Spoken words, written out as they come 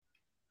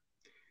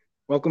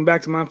Welcome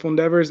back to Mindful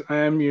Endeavors. I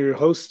am your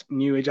host,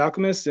 New Age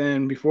Alchemist.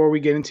 And before we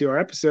get into our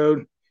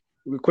episode,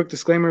 a quick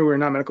disclaimer: we're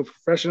not medical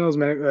professionals.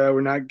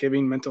 We're not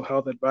giving mental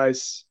health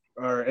advice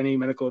or any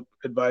medical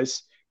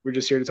advice. We're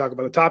just here to talk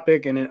about the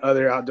topic and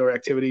other outdoor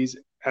activities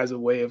as a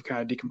way of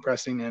kind of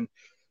decompressing and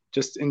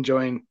just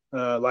enjoying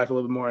life a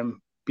little bit more and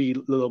be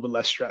a little bit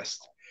less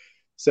stressed.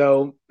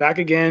 So back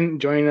again,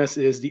 joining us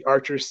is the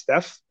archer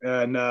Steph,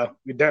 and I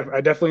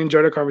definitely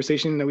enjoyed our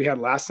conversation that we had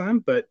last time.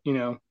 But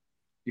you're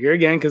here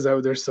again because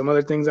there's some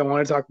other things I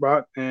want to talk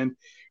about. And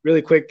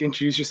really quick,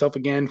 introduce yourself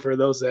again for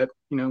those that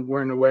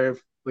weren't aware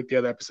of like the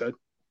other episode.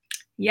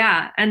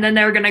 Yeah, and then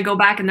they're going to go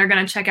back and they're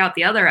going to check out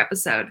the other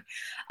episode.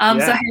 So,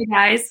 Yeah. hey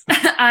guys,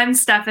 I'm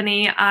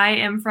Stephanie. I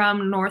am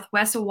from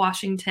Northwest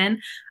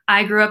Washington.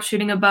 I grew up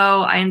shooting a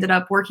bow. I ended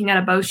up working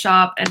at a bow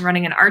shop and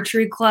running an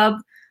archery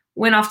club.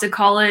 Went off to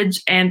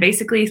college and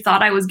basically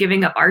thought I was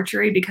giving up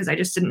archery because I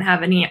just didn't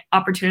have any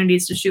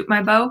opportunities to shoot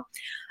my bow.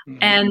 Mm-hmm.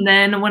 And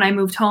then when I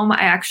moved home,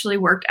 I actually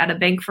worked at a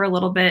bank for a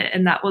little bit,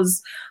 and that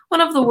was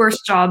one of the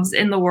worst jobs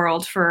in the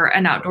world for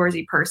an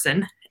outdoorsy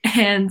person.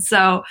 And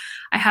so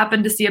I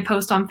happened to see a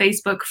post on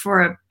Facebook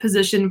for a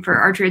position for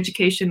archery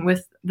education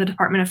with the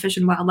Department of Fish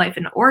and Wildlife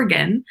in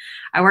Oregon.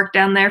 I worked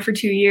down there for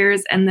 2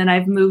 years, and then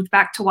I've moved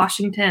back to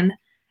Washington,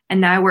 and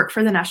now I work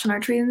for the National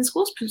Archery in the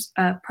Schools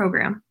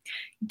program,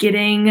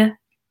 getting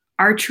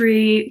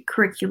archery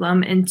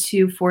curriculum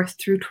into 4th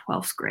through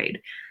 12th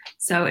grade.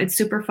 So it's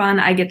super fun.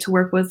 I get to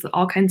work with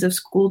all kinds of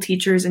school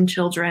teachers and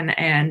children,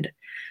 and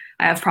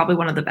I have probably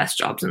one of the best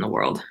jobs in the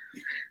world.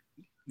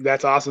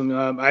 That's awesome.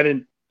 I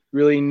didn't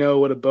really know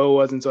what a bow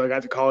was until I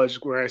got to college,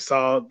 where I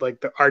saw like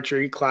the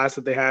archery class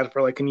that they had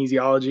for like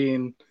kinesiology,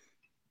 and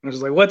I was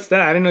just like, "What's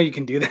that? I didn't know you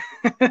can do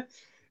that."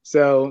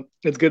 So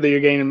it's good that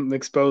you're getting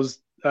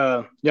exposed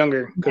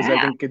younger because I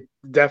Yeah, think it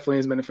definitely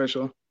is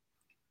beneficial.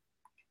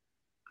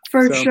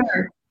 for So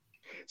sure.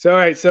 So all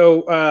right,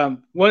 so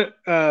one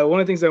of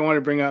the things I wanted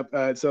to bring up,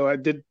 so I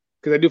did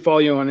because I do follow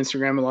you on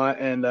Instagram a lot,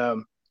 and I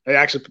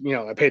actually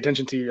I pay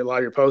attention to a lot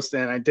of your posts,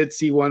 and I did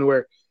see one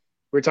where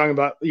you were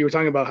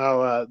talking about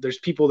how there's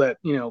people that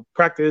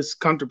practice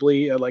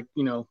comfortably at like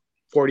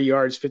 40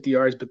 yards, 50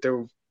 yards, but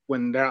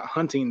when they're out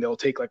hunting they'll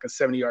take like a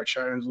 70-yard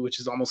shot, which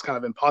is almost kind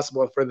of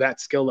impossible for that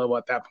skill level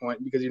at that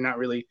point because you're not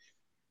really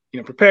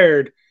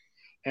prepared.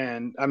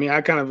 And I mean,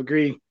 I kind of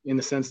agree in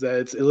the sense that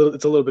it's a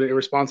little bit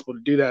irresponsible to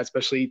do that,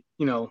 especially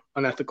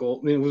unethical.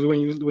 I mean,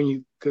 when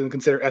you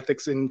consider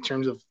ethics in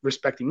terms of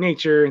respecting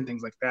nature and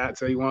things like that.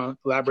 So you want to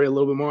elaborate a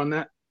little bit more on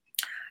that?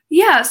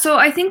 Yeah, so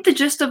I think the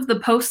gist of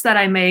the post that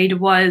I made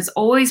was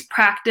always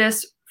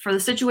practice for the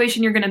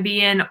situation you're going to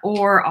be in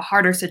or a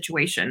harder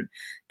situation.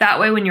 That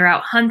way, when you're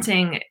out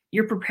hunting,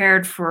 you're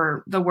prepared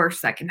for the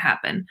worst that can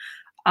happen.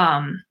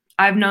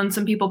 I've known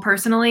some people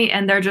personally,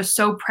 and they're just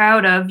so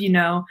proud of,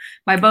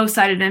 my bow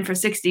sighted in for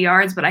 60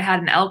 yards, but I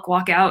had an elk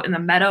walk out in the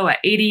meadow at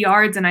 80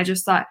 yards, and I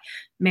just thought,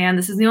 man,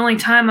 this is the only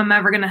time I'm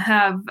ever going to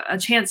have a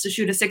chance to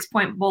shoot a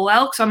 6-point bull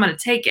elk, so I'm going to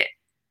take it.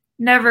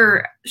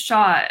 Never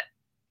shot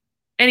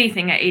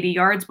anything at 80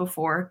 yards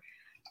before.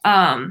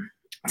 To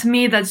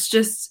me,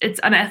 it's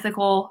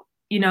unethical.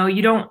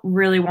 You don't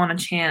really want a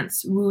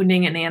chance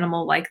wounding an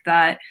animal like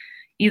that.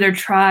 Either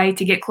try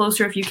to get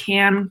closer if you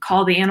can,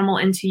 call the animal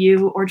into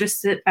you, or just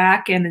sit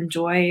back and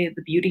enjoy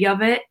the beauty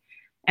of it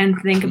and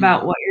think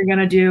about what you're going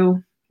to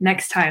do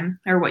next time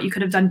or what you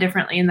could have done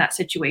differently in that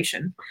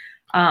situation.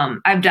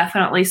 I've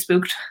definitely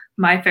spooked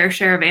my fair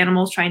share of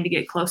animals trying to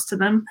get close to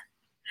them.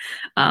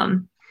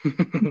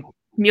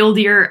 Mule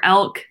deer,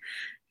 elk,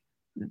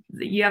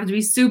 you have to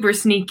be super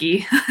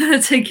sneaky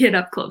to get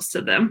up close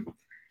to them.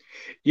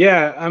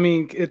 Yeah, I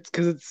mean, it's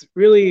because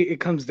it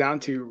comes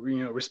down to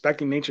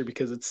respecting nature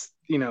because it's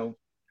we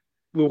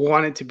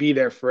want it to be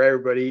there for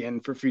everybody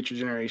and for future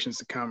generations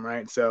to come,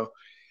 right? So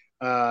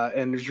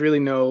and there's really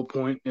no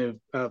point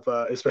of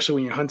especially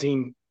when you're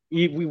hunting,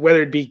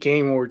 whether it be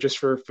game or just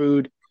for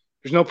food.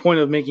 There's no point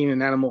of making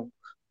an animal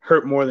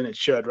hurt more than it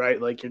should,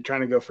 right? Like you're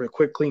trying to go for a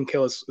quick, clean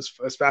kill as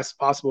fast as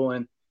possible,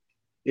 and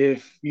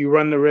if you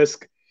run the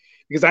risk,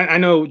 because I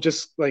know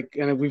just like,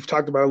 and we've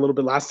talked about a little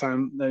bit last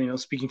time,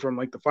 speaking from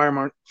like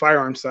the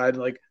firearm side,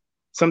 like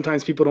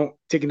sometimes people don't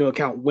take into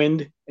account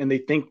wind and they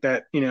think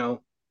that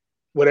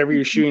whatever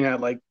you're shooting at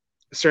like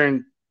a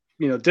certain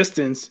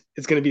distance,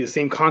 it's going to be the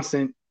same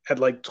constant at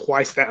like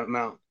twice that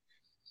amount.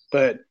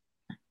 But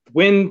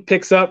wind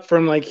picks up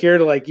from like here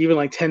to like even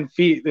like 10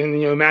 feet,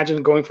 and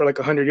imagine going for like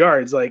 100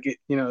 yards, like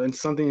it's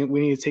something that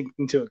we need to take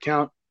into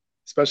account,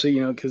 especially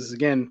because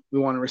again we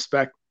want to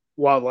respect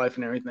wildlife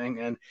and everything.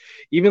 And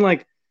even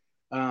like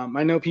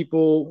I know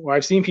people, or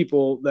I've seen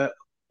people that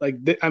like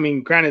I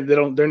mean, granted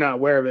they're not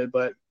aware of it,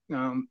 but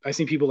I've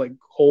seen people like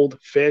hold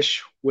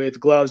fish with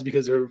gloves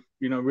because they're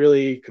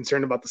really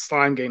concerned about the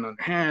slime getting on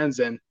their hands,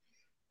 and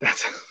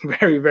that's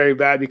very, very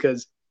bad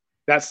because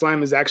that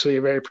slime is actually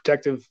a very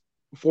protective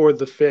for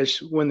the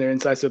fish when they're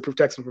inside, so it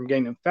protects them from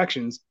getting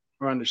infections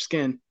around their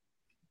skin.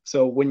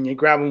 So when you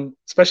grab them,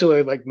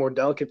 especially like more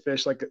delicate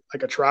fish like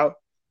a trout,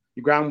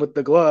 you grab them with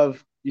the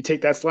glove, you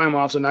take that slime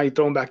off, so now you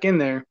throw them back in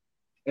there.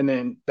 and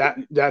then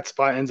that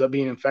spot ends up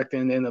being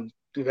infected and end up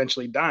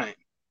eventually dying.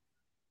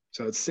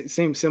 So it's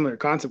same similar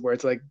concept where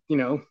it's like,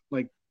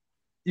 like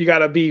you got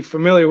to be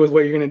familiar with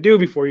what you're going to do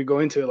before you go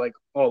into it like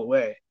all the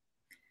way.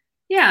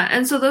 Yeah,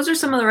 and so those are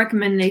some of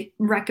the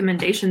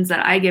recommendations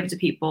that I give to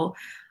people.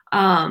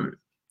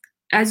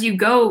 As you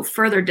go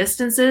further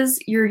distances,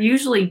 you're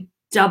usually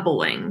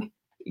doubling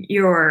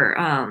your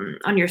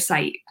on your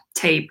site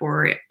tape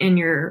or in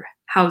your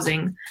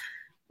housing.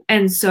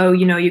 And so,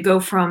 you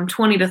go from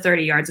 20 to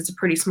 30 yards, it's a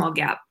pretty small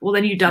gap. Well,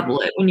 then you double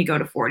it when you go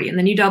to 40, and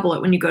then you double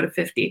it when you go to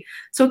 50.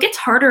 So it gets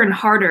harder and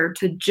harder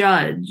to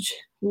judge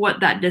what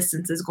that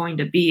distance is going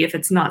to be if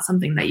it's not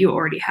something that you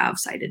already have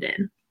sighted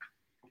in.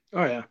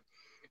 Oh, yeah.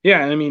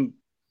 Yeah. And I mean,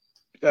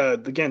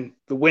 again,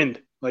 the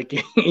wind, like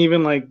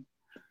even like,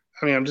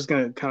 I mean, I'm just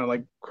going to kind of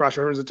like cross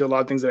reference it to a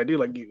lot of things that I do.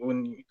 Like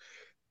when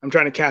I'm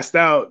trying to cast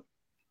out,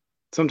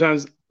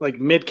 sometimes like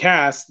mid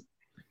cast,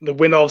 the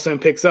wind all of a sudden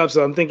picks up.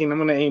 So I'm thinking I'm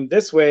going to aim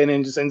this way, and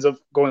then just ends up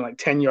going like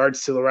 10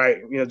 yards to the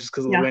right, just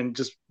because of the wind,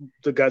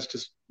 the guts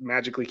just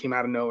magically came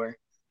out of nowhere.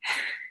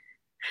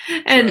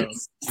 And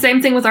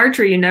same thing with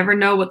archery. You never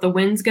know what the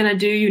wind's going to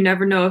do. You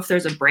never know if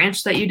there's a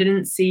branch that you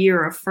didn't see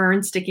or a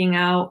fern sticking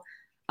out.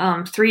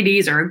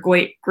 3Ds are a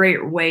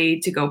great way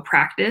to go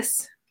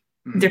practice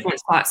different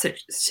spot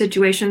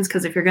situations,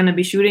 because if you're going to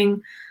be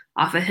shooting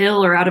off a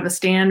hill or out of a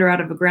stand or out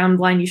of a ground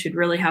blind, you should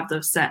really have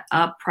those set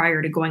up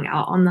prior to going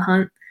out on the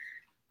hunt.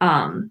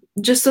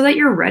 Just so that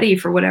you're ready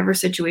for whatever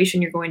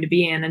situation you're going to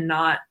be in and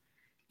not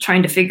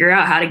trying to figure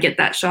out how to get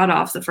that shot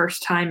off the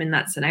first time in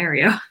that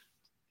scenario.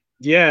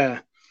 Yeah.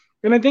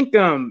 And I think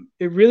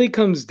it really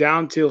comes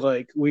down to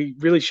like, we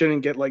really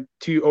shouldn't get like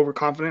too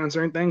overconfident on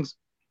certain things.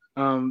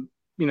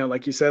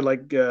 Like you said,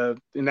 like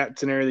in that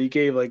scenario that you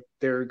gave, like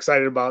they're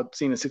excited about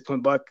seeing a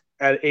 6-point buck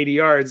at 80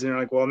 yards, and they're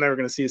like, well, I'm never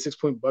going to see a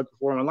 6-point buck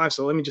before in my life,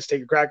 so let me just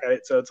take a crack at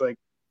it. So it's like,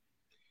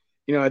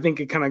 I think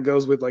it kind of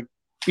goes with like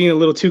being a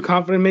little too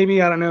confident,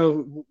 maybe. I don't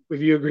know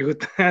if you agree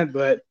with that,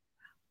 but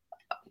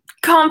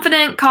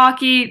confident,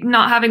 cocky,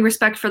 not having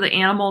respect for the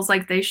animals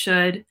like they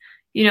should.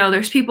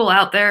 There's people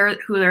out there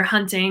who they're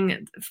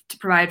hunting to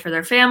provide for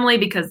their family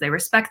because they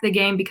respect the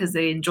game, because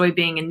they enjoy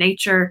being in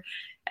nature.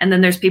 And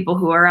then there's people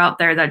who are out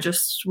there that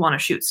just want to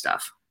shoot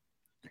stuff.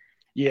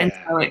 Yeah. And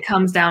so it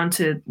comes down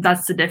to,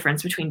 that's the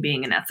difference between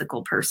being an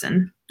ethical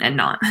person and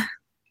not.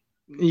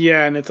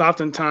 Yeah, and it's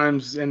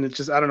oftentimes, and it's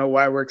just, I don't know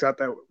why it works out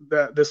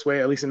that this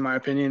way, at least in my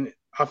opinion.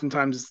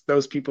 Oftentimes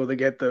those people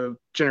that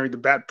generate the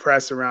bad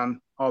press around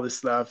all this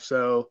stuff.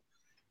 So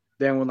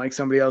then when like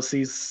somebody else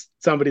sees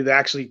somebody that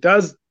actually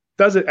does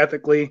it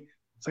ethically,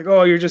 it's like,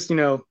 oh, you're just,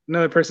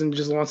 another person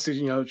just wants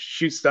to,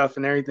 shoot stuff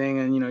and everything.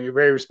 And, you're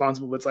very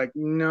responsible, but it's like,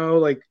 no,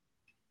 like,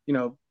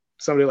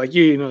 somebody like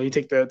you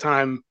take the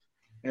time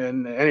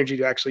and the energy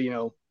to actually,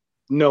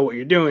 know what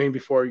you're doing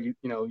before you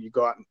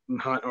go out and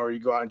hunt, or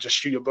you go out and just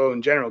shoot a bow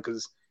in general.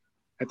 Cause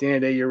at the end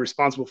of the day, you're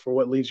responsible for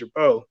what leaves your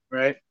bow.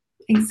 Right.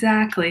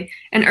 Exactly.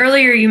 And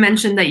earlier you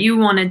mentioned that you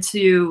wanted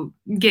to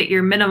get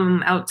your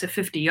minimum out to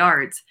 50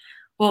 yards.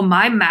 Well,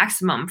 my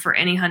maximum for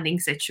any hunting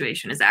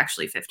situation is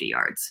actually 50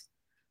 yards.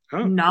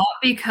 Oh. Not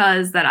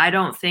because that I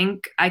don't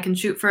think I can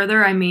shoot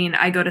further. I mean,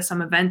 I go to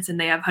some events and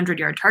they have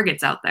 100-yard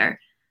targets out there,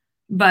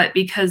 but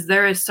because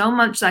there is so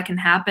much that can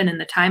happen in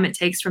the time it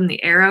takes from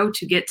the arrow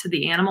to get to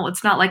the animal.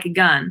 It's not like a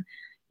gun,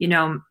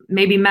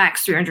 maybe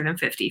max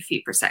 350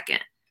 feet per second.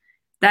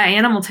 That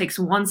animal takes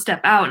one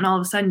step out and all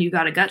of a sudden you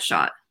got a gut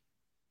shot.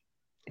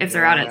 If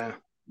they're out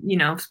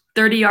at,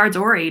 30 yards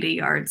or 80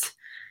 yards.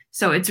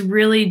 So it's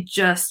really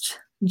just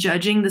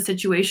judging the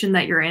situation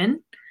that you're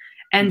in.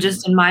 And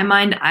just in my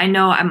mind, I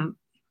know I'm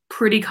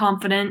pretty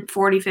confident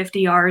 40,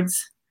 50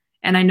 yards.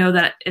 And I know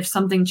that if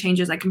something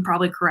changes, I can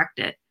probably correct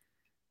it.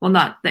 Well,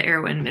 not the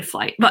arrow in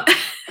mid-flight, but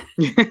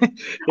I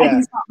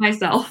can stop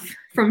myself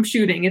from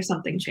shooting if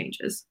something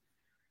changes.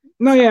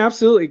 No, yeah,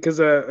 absolutely. Because,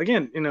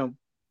 again,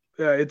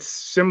 it's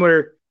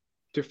similar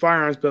to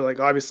firearms, but like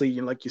obviously,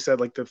 like you said,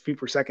 like the feet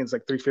per second is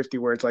like 350,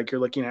 where it's like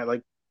you're looking at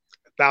like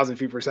 1,000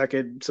 feet per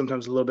second,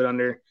 sometimes a little bit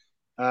under.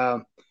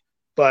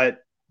 But,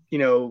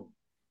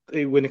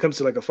 when it comes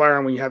to like a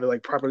firearm, when you have it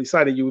like properly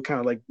sighted, you would kind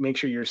of like make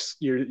sure you're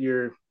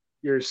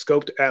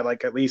scoped at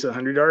like at least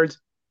 100 yards.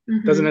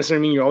 Mm-hmm. Doesn't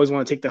necessarily mean you always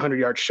want to take the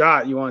 100-yard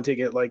shot. You want to take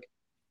it like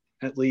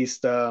at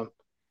least somewhere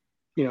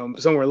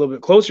a little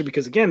bit closer,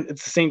 because again,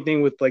 it's the same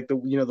thing with like the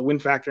the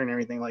wind factor and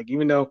everything. Like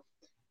even though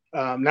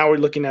now we're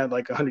looking at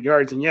like 100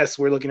 yards, and yes,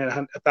 we're looking at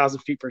 1,000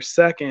 feet per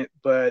second,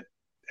 but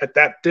at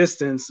that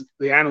distance,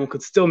 the animal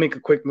could still make a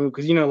quick move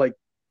because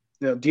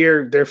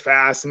deer, they're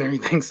fast and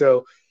everything,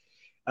 so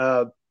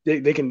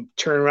they can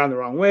turn around the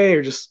wrong way,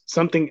 or just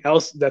something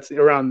else that's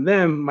around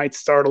them might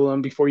startle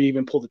them before you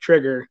even pull the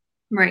trigger.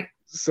 Right.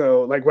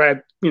 So like right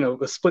at,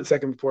 a split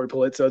second before you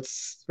pull it. So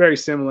it's very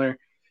similar.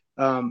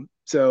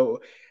 So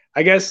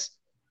I guess,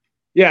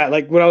 yeah,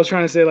 like what I was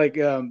trying to say, like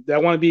I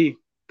want to be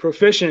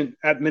proficient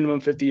at minimum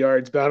 50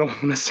 yards, but I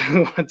don't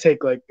necessarily want to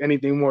take like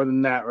anything more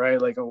than that.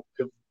 Right. Like I want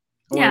to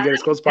get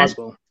as close as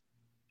possible.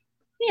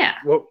 Yeah.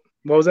 What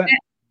was that?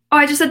 Oh,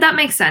 I just said that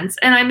makes sense.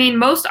 And I mean,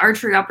 most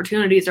archery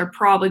opportunities are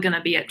probably going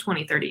to be at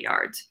 20, 30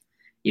 yards.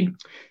 You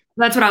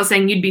That's what I was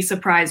saying. You'd be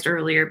surprised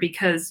earlier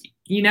because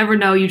you never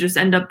know. You just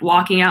end up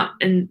walking out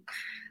and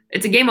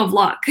it's a game of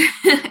luck.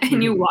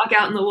 And you Mhm. walk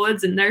out in the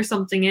woods and there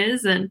something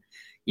is and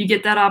you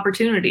get that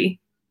opportunity.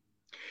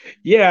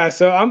 Yeah,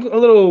 so I'm a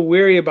little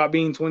weary about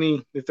being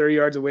 20 to 30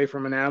 yards away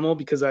from an animal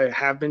because I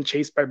have been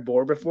chased by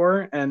boar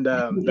before, and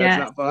that's Yes.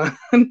 not fun.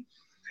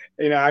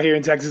 Out here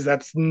in Texas,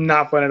 that's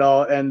not fun at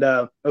all. And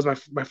it was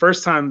my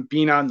first time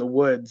being out in the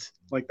woods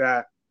like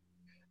that,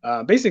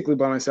 basically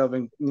by myself.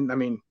 And I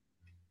mean,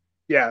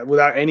 yeah,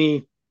 without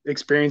any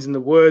experience in the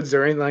woods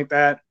or anything like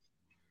that.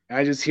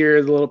 I just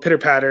hear the little pitter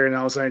patter, and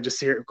all of a sudden I just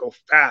hear it go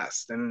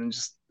fast, and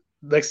just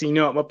next thing you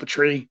know, I'm up a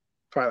tree,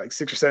 probably like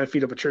 6 or 7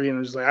 feet up a tree, and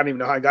I'm just like, I don't even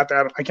know how I got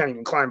there. I can't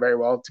even climb very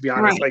well, to be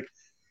honest. Right. Like,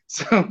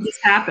 so It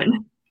just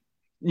happened.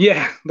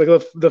 yeah, like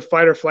the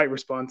fight or flight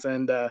response,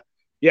 and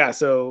yeah,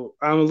 so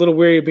I'm a little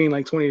weary of being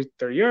like 20,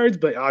 30 yards,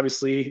 but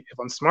obviously, if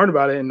I'm smart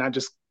about it and not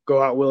just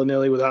go out willy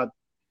nilly without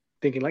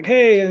thinking like,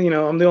 hey,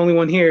 I'm the only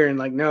one here, and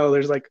like, no,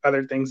 there's like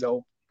other things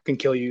that can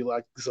kill you,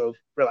 like, so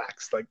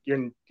relax, like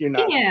you're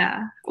not,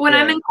 Yeah. When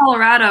I'm yeah. in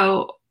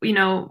Colorado,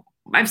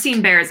 I've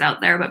seen bears out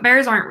there, but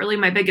bears aren't really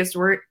my biggest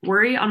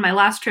worry. On my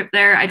last trip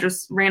there, I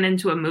just ran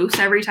into a moose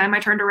every time I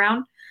turned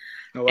around.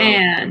 Oh wow.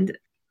 And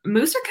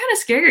moose are kind of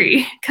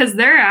scary because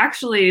they're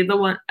actually the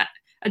one.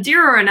 A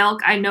deer or an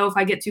elk, I know if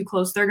I get too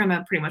close, they're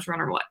gonna pretty much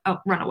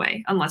run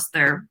away unless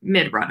they're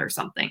mid run or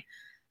something.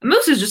 A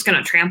moose is just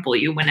gonna trample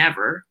you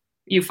whenever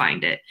you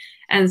find it.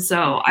 And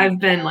so I've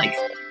been like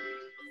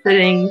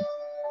sitting.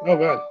 Oh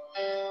god.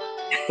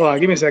 Hold on,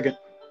 give me a second.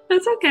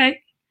 That's okay.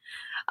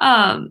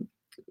 Um,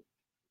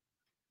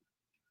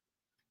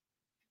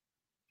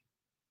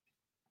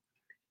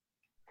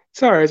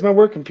 Sorry, it's my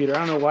work computer. I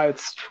don't know why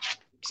it's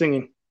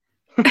singing.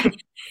 All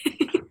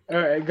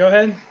right, go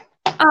ahead.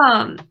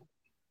 um,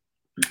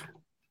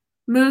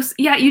 Moose,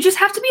 yeah, you just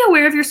have to be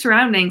aware of your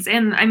surroundings.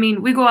 And I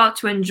mean, we go out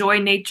to enjoy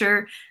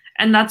nature,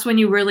 and that's when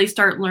you really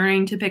start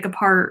learning to pick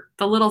apart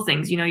the little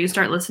things. You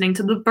start listening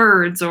to the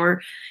birds,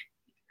 or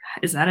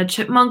is that a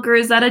chipmunk or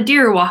is that a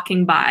deer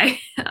walking by?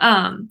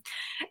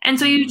 And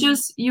so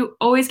you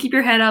always keep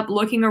your head up,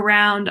 looking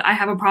around. I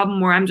have a problem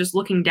where I'm just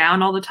looking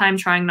down all the time,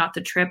 trying not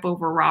to trip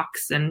over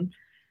rocks and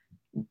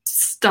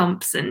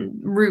stumps and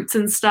roots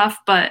and stuff,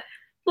 but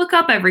look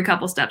up every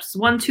couple steps.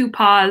 1, 2,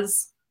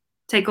 pause,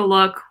 take a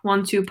look.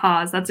 1, 2,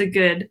 pause. That's a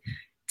good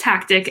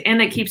tactic,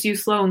 and it keeps you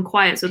slow and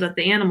quiet so that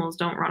the animals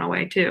don't run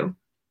away too.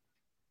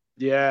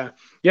 Yeah,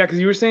 yeah, because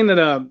you were saying that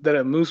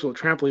a moose will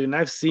trample you, and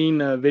I've seen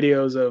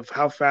videos of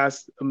how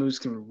fast a moose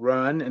can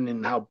run, and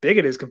then how big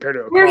it is compared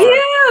to a They're car.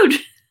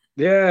 huge.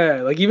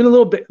 Yeah, like even a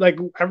little bit. Like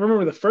I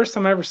remember the first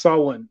time I ever saw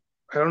one.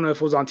 I don't know if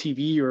it was on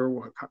TV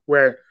or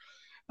where,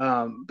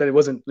 but it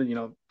wasn't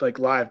like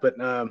live. But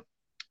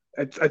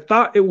I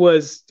thought it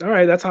was all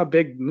right. That's how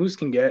big moose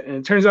can get, and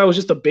it turns out it was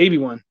just a baby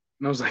one.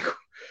 And I was like,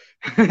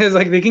 it's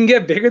like they can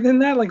get bigger than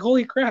that. Like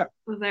holy crap!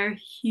 They're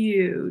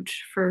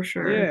huge for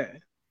sure. Yeah.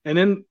 And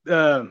then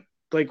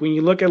like when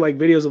you look at like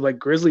videos of like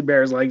grizzly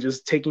bears like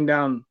just taking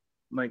down,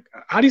 like,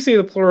 how do you say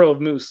the plural of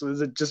moose?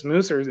 Is it just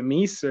moose or is it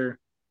meese or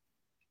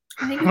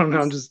I think I don't know,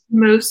 I'm it's just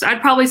moose.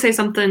 I'd probably say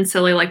something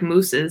silly like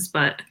mooses,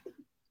 but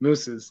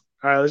mooses.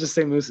 All right, let's just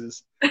say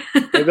mooses.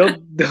 Like they'll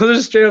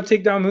just straight up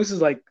take down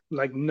mooses like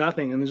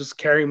nothing and just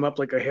carry them up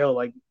like a hill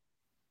like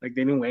they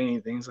didn't weigh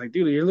anything. It's like,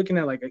 dude, you're looking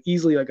at like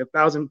easily like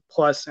 1,000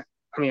 plus.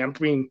 I mean, I'm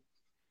being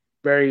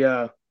very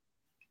I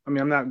mean,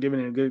 I'm not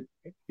giving it a good,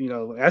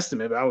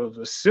 estimate, but I would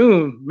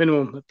assume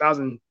minimum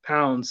 1,000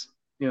 pounds.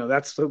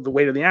 That's the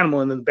weight of the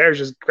animal, and then the bear's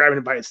just grabbing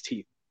it by its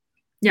teeth.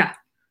 yeah.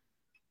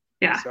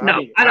 Yeah, So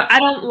no, I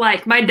don't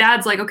like. My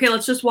dad's like, okay,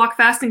 let's just walk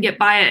fast and get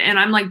by it, and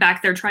I'm like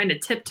back there trying to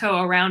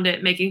tiptoe around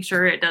it, making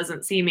sure it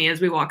doesn't see me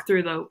as we walk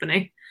through the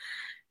opening.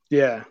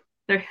 yeah.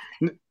 There.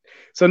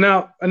 So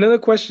now another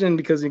question,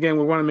 because again,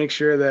 we want to make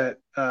sure that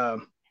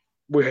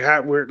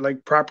we're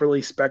like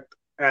properly spec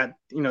at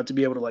to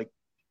be able to like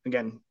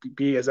again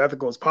be as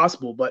ethical as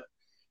possible, but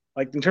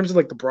like in terms of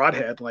like the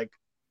broadhead, like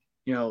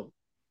you know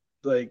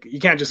like you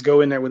can't just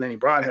go in there with any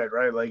broadhead,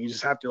 right? Like you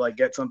just have to like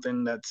get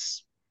something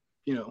that's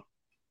you know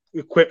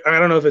equipped. I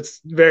don't know if it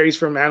varies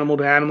from animal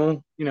to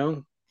animal.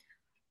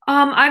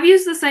 I've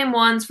used the same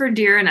ones for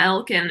deer and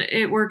elk, and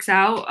it works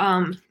out.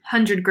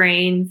 100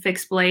 grain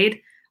fixed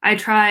blade. I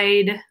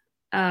tried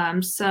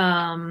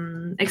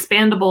some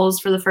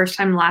expandables for the first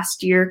time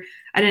last year.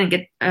 I didn't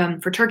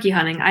get for turkey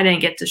hunting. I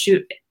didn't get to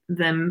shoot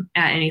them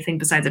at anything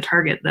besides a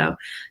target though.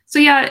 So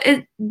yeah,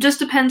 it just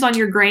depends on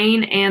your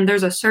grain, and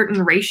there's a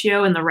certain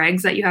ratio in the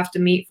regs that you have to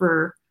meet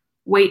for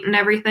weight and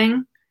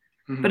everything.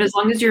 But Mm-hmm. as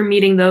long as you're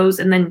meeting those,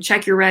 and then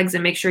check your regs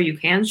and make sure you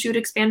can shoot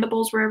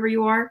expandables wherever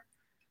you are.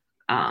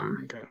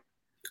 Okay.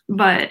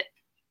 But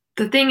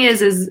the thing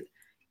is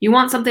you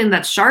want something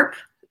that's sharp.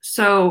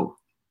 So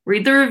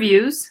read the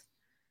reviews,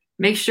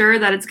 make sure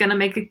that it's going to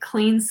make a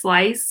clean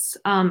slice.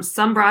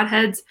 Some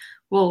broadheads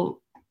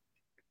will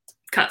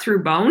cut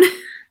through bone,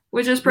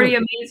 which is pretty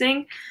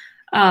amazing.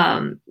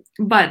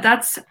 But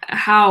that's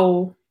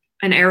how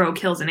an arrow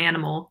kills an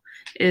animal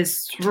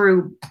is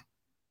through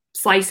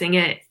slicing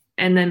it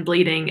and then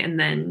bleeding and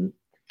then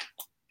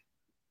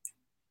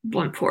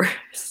blunt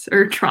force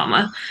or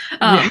trauma.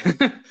 Yeah.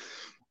 But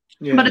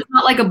Yeah. it's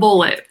not like a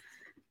bullet.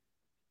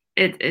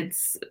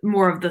 It's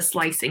more of the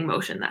slicing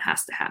motion that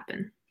has to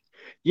happen.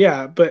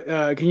 Yeah, but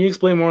can you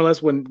explain more or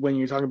less when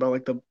you're talking about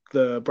like the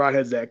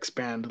broadheads that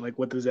expand, like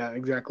what does that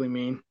exactly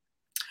mean?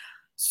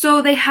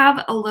 So they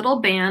have a little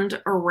band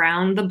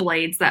around the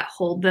blades that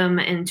hold them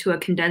into a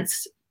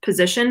condensed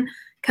position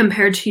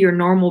compared to your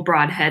normal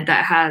broadhead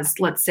that has,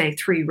 let's say,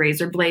 three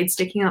razor blades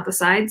sticking out the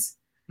sides.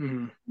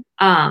 Hmm.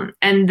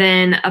 And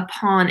then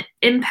upon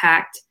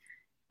impact,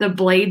 the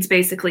blades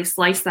basically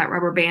slice that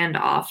rubber band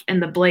off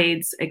and the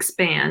blades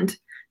expand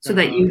so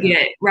that you Okay.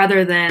 get,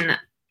 rather than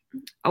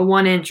a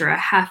 1 inch or a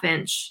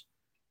half-inch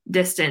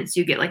distance,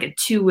 you get like a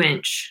 2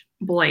 inch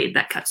blade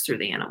that cuts through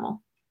the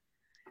animal.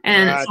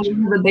 And so Gotcha.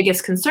 one of the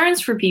biggest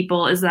concerns for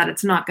people is that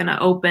it's not going to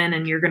open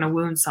and you're going to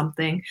wound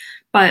something.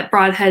 But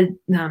broadhead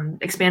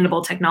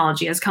expandable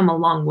technology has come a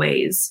long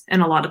ways,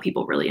 and a lot of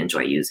people really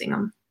enjoy using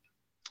them.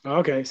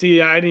 Okay. See,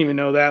 I didn't even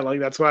know that. Like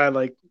that's why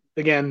like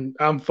again,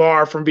 I'm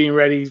far from being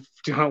ready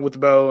to hunt with the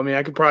bow. I mean,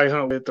 I could probably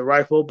hunt with the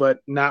rifle, but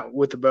not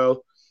with the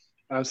bow.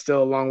 I'm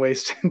still a long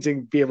ways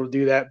to be able to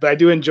do that. But I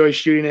do enjoy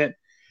shooting it.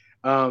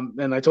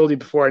 And I told you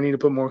before, I need to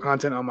put more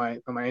content on my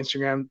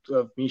Instagram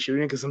of me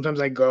shooting because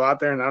sometimes I go out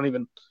there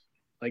and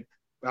like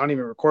I don't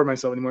even record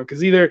myself anymore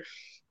because either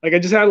like I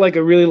just had like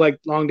a really like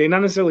long day,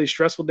 not necessarily a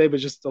stressful day, but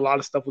just a lot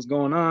of stuff was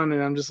going on,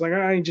 and I'm just like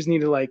I just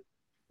need to like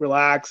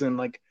relax and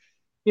like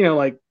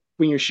like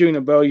when you're shooting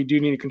a bow, you do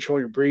need to control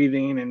your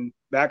breathing, and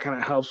that kind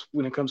of helps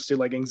when it comes to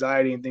like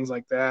anxiety and things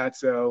like that.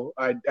 So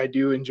I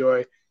do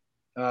enjoy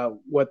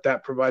what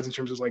that provides in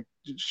terms of like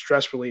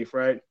stress relief,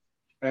 right?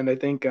 And I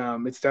think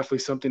it's definitely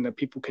something that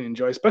people can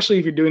enjoy, especially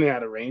if you're doing it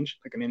at a range,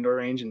 like an indoor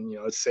range, and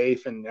it's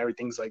safe and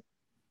everything's like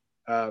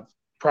uh,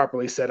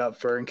 properly set up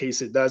for in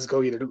case it does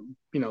go either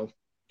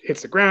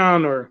hits the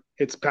ground or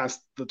hits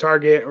past the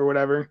target or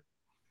whatever.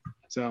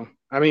 So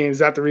I mean, is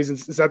that the reason?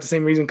 Is that the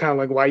same reason, kind of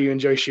like why you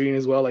enjoy shooting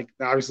as well? Like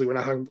obviously, we're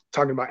not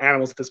talking about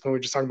animals at this point. We're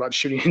just talking about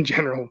shooting in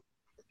general.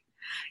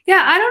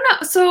 Yeah, I don't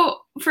know.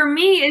 So for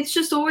me, it's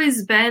just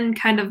always been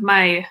kind of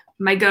my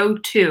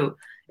go-to.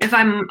 If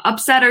I'm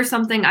upset or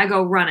something, I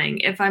go running.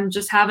 If I'm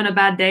just having a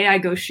bad day, I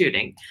go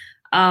shooting.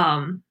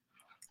 Um,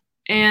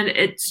 and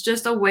it's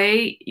just a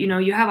way,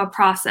 you have a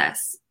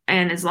process.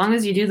 And as long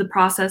as you do the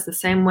process the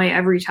same way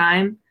every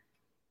time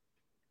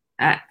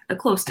at a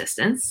close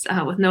distance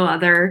with no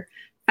other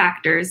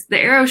factors, the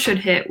arrow should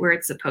hit where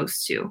it's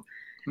supposed to.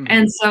 Mm-hmm.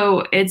 And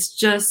so it's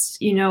just,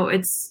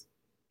 it's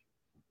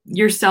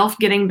yourself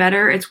getting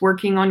better. It's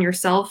working on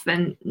yourself,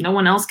 and no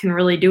one else can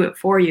really do it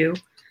for you.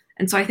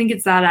 And so I think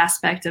it's that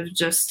aspect of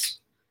just,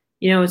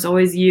 it's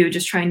always you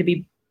just trying to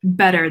be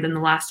better than the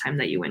last time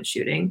that you went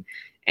shooting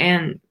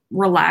and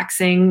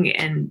relaxing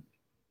and,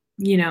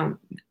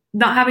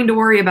 not having to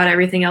worry about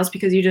everything else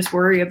because you just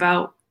worry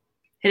about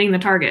hitting the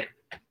target.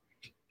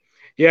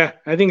 Yeah,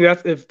 I think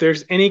that's if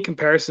there's any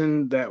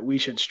comparison that we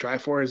should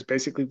strive for is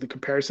basically the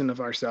comparison of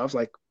ourselves,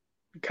 like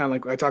kind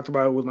of like I talked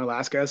about with my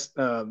last guest.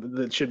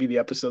 That should be the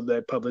episode that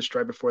I published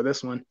right before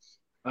this one,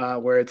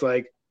 where it's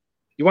like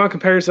you want to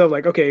compare yourself,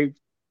 like okay,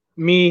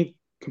 me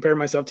compare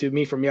myself to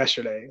me from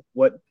yesterday.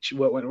 What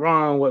went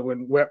wrong? What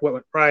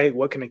went right?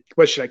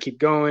 What should I keep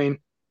going?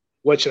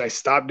 What should I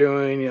stop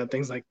doing?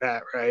 Things like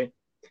that, right?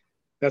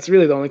 That's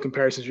really the only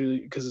comparisons, really,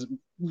 because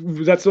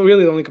that's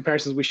really the only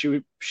comparisons we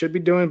should be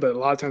doing. But a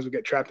lot of times we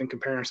get trapped in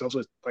comparing ourselves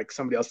with like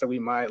somebody else that we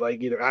might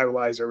like either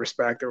idolize or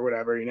respect or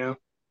whatever.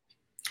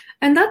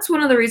 And that's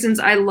one of the reasons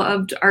I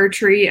loved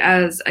archery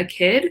as a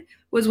kid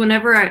was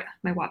whenever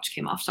my watch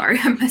came off. Sorry,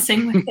 I'm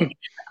messing with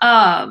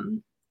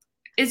it.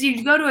 Is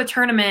you go to a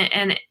tournament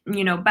and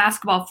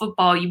basketball,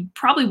 football, you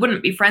probably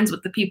wouldn't be friends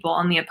with the people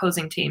on the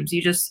opposing teams.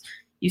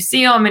 You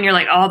see them and you're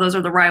like, oh, those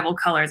are the rival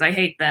colors. I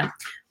hate them.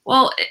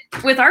 Well,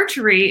 with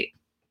archery,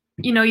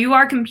 you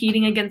are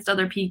competing against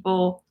other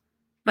people,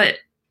 but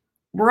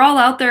we're all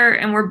out there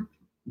and we're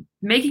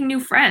making new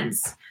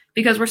friends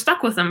because we're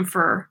stuck with them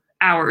for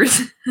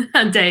hours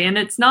a day, and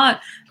it's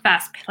not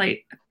fast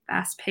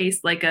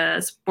paced like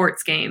a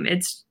sports game.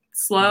 It's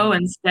slow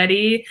and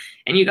steady,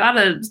 and you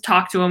gotta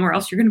talk to them or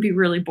else you're gonna be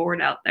really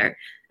bored out there.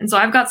 And so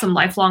I've got some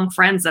lifelong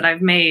friends that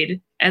I've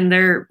made, and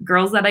they're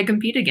girls that I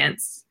compete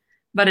against.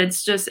 But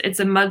it's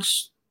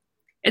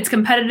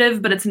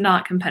competitive, but it's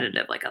not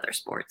competitive like other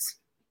sports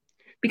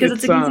because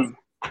it's It's against.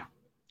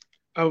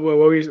 what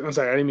were you, I'm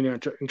sorry, I didn't mean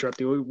to interrupt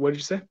you. What did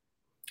you say?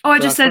 Oh, I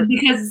The just last said part?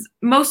 because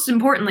most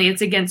importantly,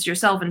 it's against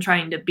yourself and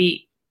trying to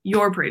beat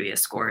your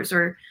previous scores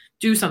or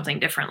do something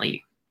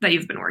differently that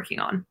you've been working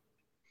on.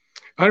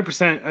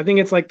 100%. I think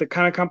it's like the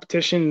kind of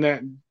competition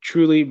that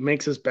truly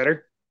makes us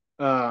better.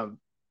 That's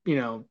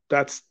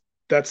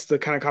the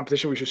kind of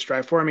competition we should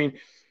strive for. I mean,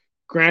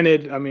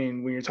 granted, I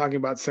mean, when you're talking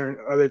about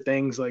certain other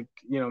things, like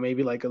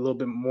maybe like a little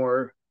bit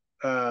more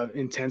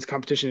intense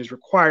competition is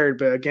required.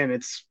 But again,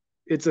 if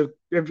it's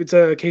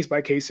a case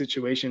by case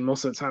situation,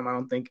 most of the time, I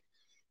don't think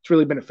it's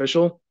really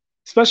beneficial,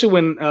 especially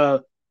when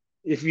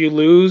if you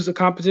lose a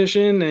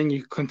competition and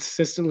you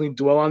consistently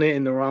dwell on it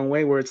in the wrong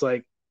way, where it's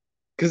like,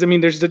 because I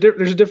mean, there's a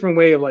different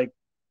way of like,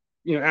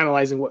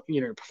 analyzing what,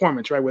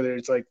 performance, right? Whether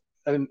it's like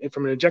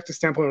from an objective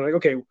standpoint, like,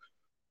 okay,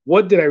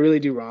 what did I really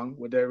do wrong?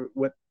 What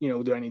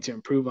do I need to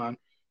improve on?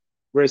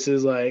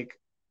 Versus like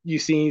you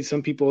see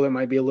some people that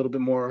might be a little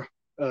bit more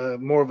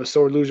of a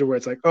sore loser, where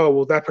it's like, oh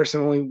well, that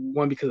person only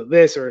won because of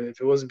this, or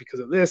if it wasn't because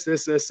of this,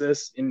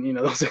 and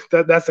that's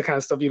the kind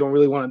of stuff you don't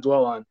really want to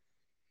dwell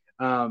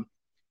on.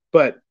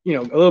 But a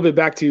little bit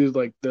back to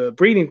like the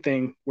breeding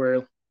thing,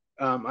 where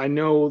I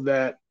know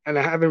that, and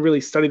I haven't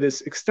really studied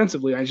this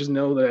extensively. I just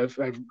know that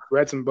I've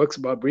read some books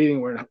about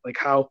breeding, where like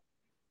how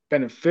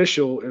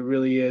beneficial it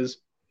really is.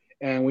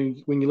 And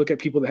when you look at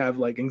people that have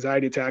like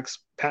anxiety attacks,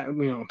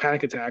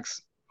 panic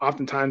attacks,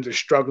 oftentimes they're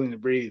struggling to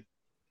breathe,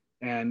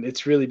 and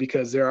it's really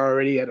because they're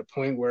already at a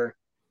point where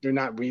they're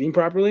not breathing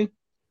properly.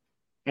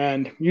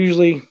 And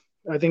usually,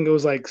 I think it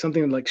was like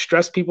something like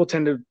stressed people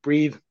tend to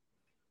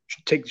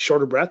take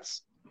shorter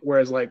breaths,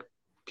 whereas like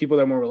people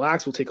that are more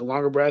relaxed will take a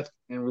longer breath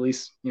and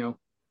release,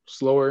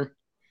 slower.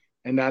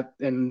 And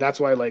that's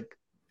why like,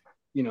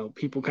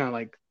 people kind of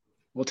like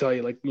will tell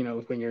you like,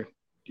 when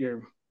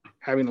you're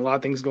having a lot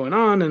of things going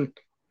on, and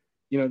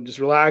just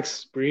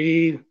relax,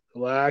 breathe,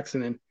 relax,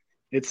 and then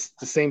it's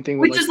the same thing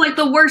with which is like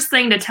the worst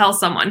thing to tell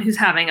someone who's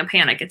having a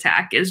panic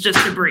attack is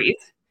just to breathe.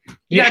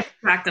 You gotta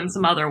distract them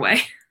some other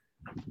way.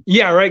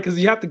 Yeah, right. Because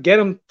you have to get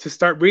them to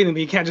start breathing,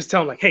 but you can't just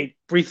tell them like, "Hey,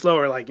 breathe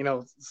slower," like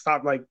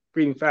stop like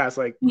breathing fast.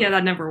 Like, yeah,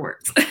 that never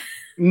works.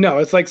 No,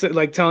 it's like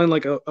telling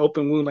like an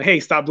open wound, like, "Hey,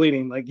 stop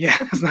bleeding." Like, yeah,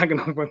 it's not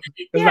gonna work.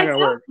 It's not gonna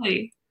work.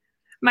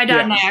 My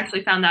dad and I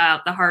actually found that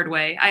out the hard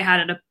way. I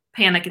had a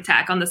panic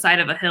attack on the side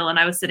of a hill, and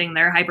I was sitting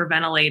there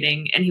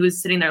hyperventilating, and he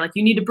was sitting there like,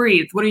 "You need to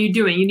breathe. What are you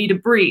doing? You need to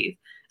breathe."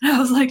 And I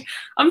was like,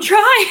 "I'm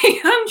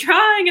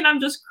trying," and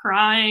I'm just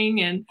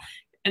crying.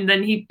 And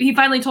then he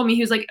finally told me,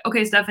 he was like,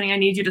 "Okay, Stephanie, I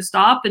need you to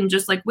stop and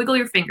just like wiggle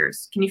your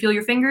fingers. Can you feel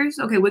your fingers?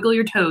 Okay, wiggle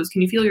your toes.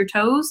 Can you feel your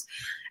toes?"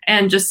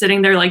 And just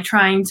sitting there like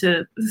trying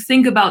to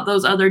think about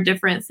those other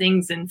different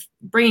things and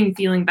bringing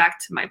feeling back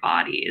to my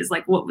body is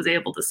like what was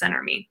able to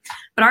center me.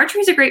 But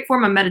archery is a great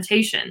form of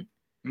meditation.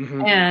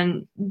 Mm-hmm.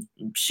 And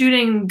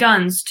shooting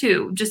guns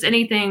too, just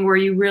anything where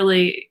you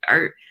really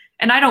are.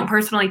 And I don't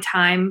personally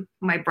time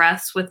my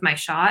breaths with my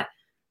shot,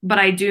 but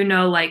I do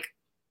know like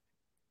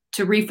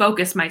to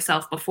refocus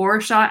myself before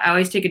a shot, I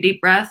always take a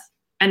deep breath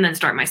and then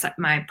start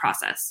my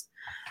process.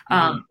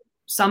 Mm-hmm.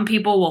 Some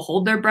people will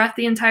hold their breath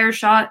the entire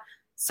shot.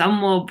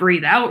 Some will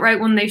breathe out right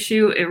when they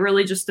shoot. It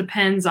really just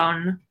depends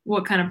on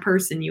what kind of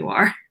person you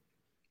are.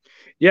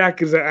 Yeah,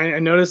 because I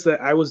noticed that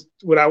I was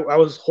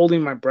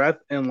holding my breath,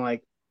 and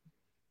like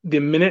the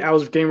minute I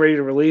was getting ready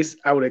to release,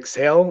 I would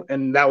exhale,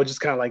 and that would just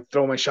kind of like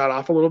throw my shot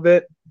off a little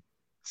bit.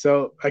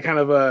 So I kind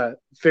of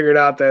figured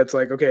out that it's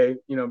like, okay,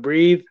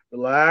 breathe,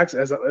 relax,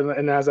 as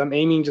I'm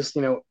aiming, just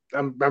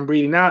I'm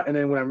breathing out, and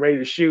then when I'm ready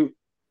to shoot,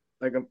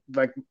 like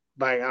by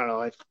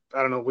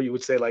I don't know what you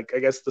would say, like I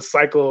guess the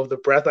cycle of the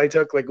breath I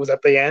took like was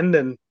at the end,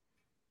 and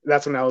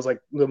that's when I was like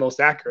the most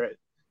accurate.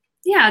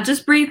 Yeah,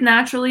 just breathe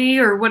naturally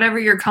or whatever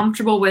you're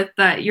comfortable with,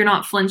 that you're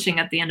not flinching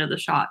at the end of the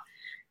shot,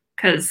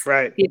 because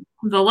right,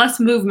 the less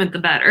movement the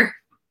better.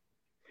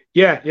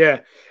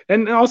 Yeah.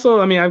 And also,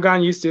 I mean, I've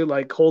gotten used to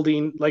like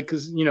holding, like,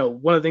 because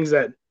one of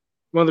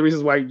the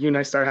reasons why you and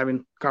I started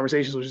having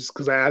conversations was just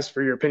because I asked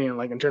for your opinion,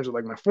 like in terms of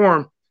like my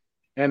form,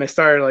 and I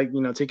started like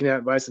taking that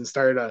advice and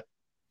started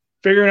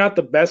figuring out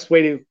the best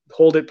way to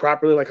hold it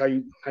properly, like how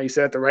you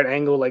said at the right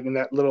angle, like in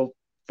that little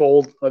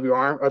fold of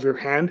your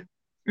hand.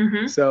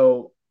 Mm-hmm.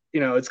 So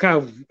it's kind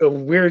of a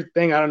weird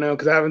thing. I don't know,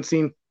 because I haven't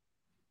seen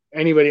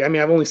anybody. I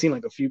mean, I've only seen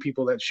like a few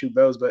people that shoot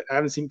bows, but I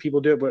haven't seen people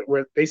do it. But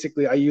where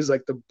basically I use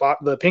like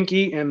the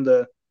pinky and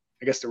the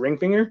ring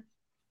finger.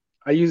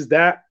 I use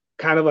that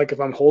kind of like if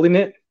I'm holding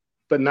it,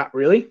 but not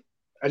really.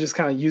 I just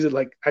kind of use it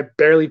like I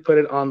barely put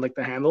it on like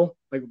the handle,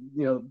 like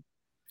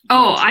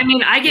Oh, I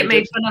mean, I get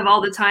made fun of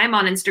all the time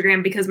on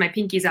Instagram because my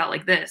pinky's out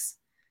like this.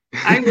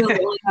 I really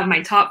only have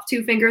my top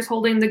two fingers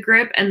holding the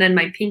grip, and then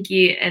my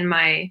pinky and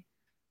my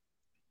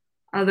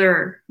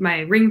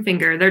ring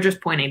finger, they're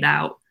just pointed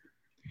out.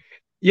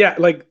 Yeah,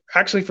 like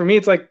actually for me,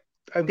 it's like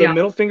the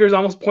middle finger is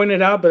almost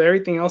pointed out, but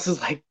everything else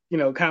is like,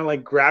 kind of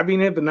like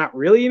grabbing it, but not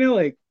really,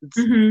 like it's,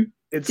 mm-hmm.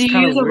 It's Do you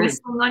use a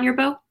wrist sling on your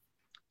bow?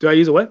 Do I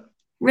use a what?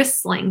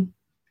 Wrist sling.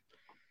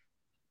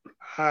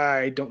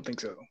 I don't think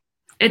so.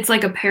 It's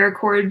like a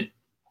paracord.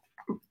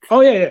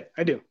 Oh, yeah,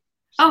 I do.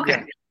 Okay.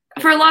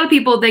 Yeah. For a lot of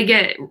people, they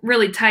get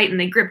really tight and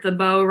they grip the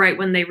bow right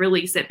when they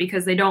release it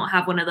because they don't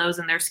have one of those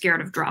and they're scared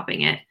of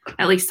dropping it,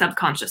 at least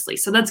subconsciously.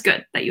 So that's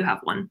good that you have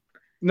one.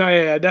 No,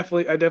 yeah, I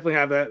definitely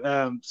have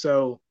that.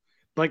 So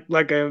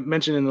like I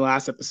mentioned in the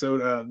last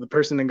episode, the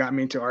person that got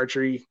me into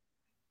archery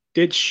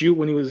did shoot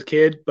when he was a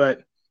kid,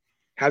 but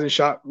hasn't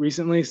shot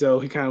recently. So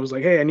he kind of was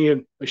like, "Hey, I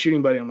need a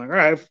shooting buddy." I'm like, "All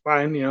right,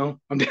 fine.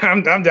 I'm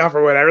down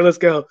for whatever. Let's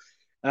go."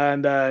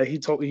 And he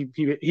told me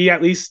he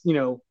at least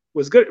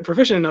was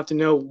proficient enough to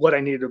know what I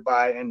needed to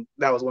buy, and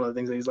that was one of the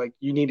things that he's like,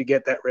 "You need to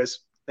get that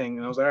wrist thing."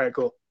 And I was like, "All right,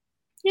 cool."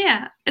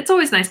 Yeah, it's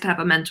always nice to have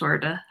a mentor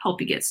to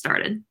help you get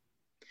started.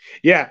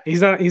 Yeah,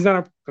 he's not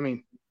I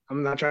mean,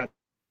 I'm not trying.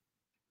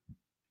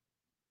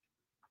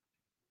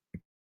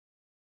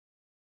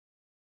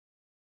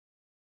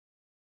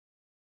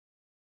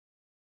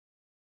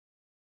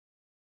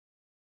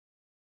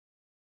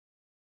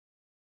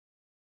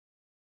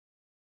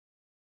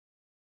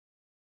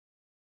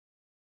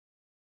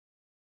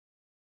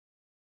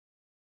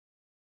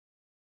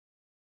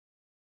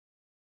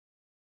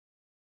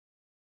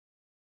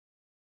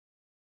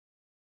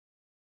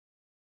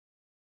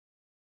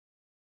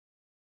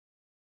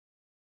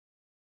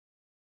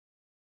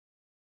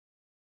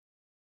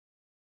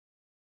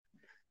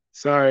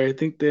 Sorry, I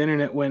think the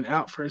internet went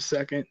out for a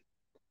second.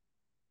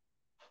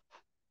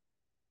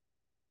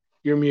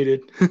 You're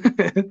muted.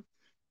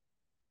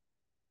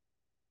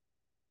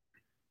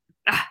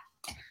 Ah,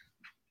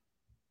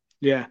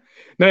 Yeah.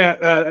 No,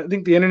 yeah. I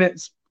think the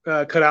internet's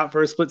cut out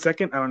for a split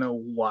second. I don't know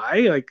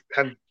why. Like,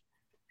 I'm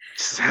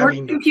just work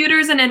having.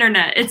 computers and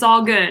internet. It's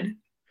all good.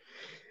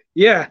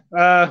 Yeah.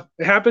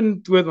 It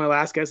happened with my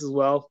last guest as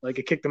well. Like,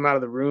 it kicked him out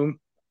of the room.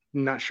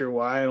 I'm not sure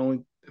why. It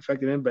only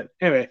affected him, but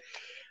anyway.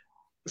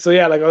 So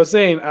yeah, like I was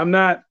saying, I'm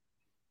not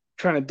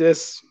trying to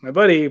diss my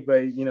buddy,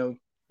 but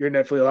you're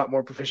definitely a lot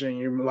more proficient.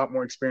 You're a lot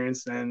more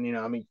experienced, and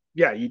I mean,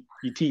 yeah,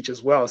 you teach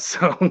as well.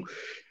 So,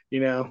 you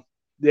know,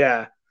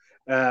 yeah.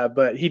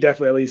 But he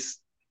definitely at least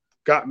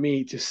got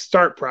me to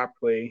start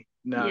properly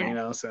now,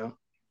 Yeah. so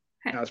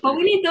Okay. that was But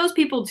pretty we cool. need those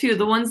people too,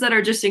 the ones that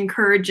are just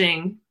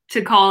encouraging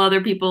to call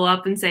other people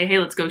up and say, hey,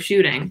 let's go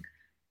shooting.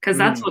 Because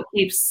that's Mm. what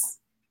keeps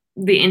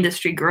the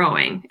industry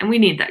growing. And we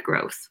need that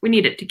growth. We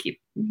need it to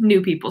keep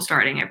new people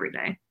starting every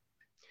day.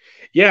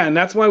 Yeah, and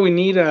that's why we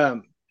need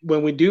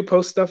when we do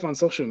post stuff on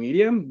social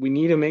media, we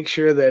need to make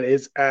sure that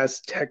it's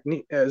as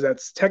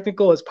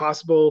technical as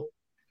possible,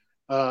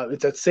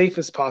 it's as safe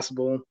as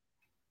possible,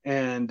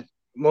 and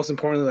most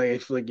importantly,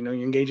 like if like you're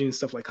engaging in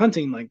stuff like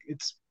hunting, like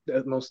it's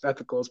as most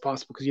ethical as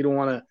possible because you don't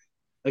want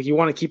to you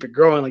want to keep it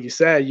growing, like you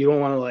said, you don't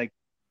want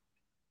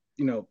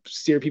to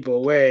steer people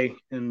away,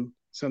 and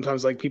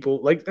sometimes like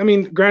people like I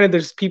mean, granted,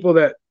 there's people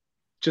that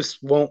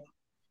just won't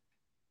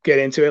get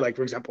into it, like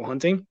for example,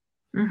 hunting.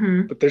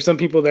 Mm-hmm. But there's some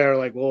people that are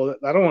like, well,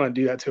 I don't want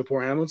to do that to a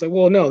poor animal. It's like,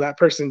 well, no, that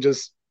person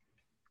just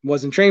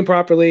wasn't trained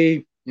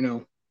properly, was a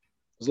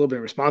little bit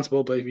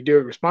irresponsible. But if you do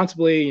it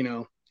responsibly,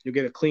 you'll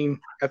get a clean,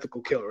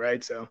 ethical kill,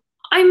 right? So,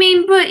 I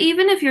mean, but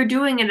even if you're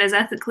doing it as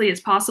ethically as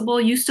possible,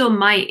 you still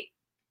might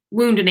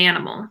wound an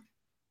animal.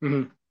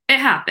 mm-hmm. It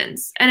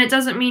happens. And it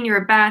doesn't mean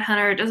you're a bad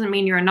hunter. It doesn't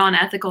mean you're a non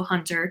ethical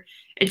hunter.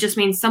 It just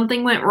means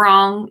something went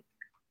wrong.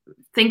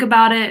 Think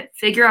about it,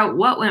 figure out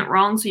what went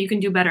wrong so you can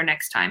do better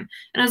next time.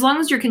 And as long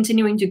as you're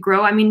continuing to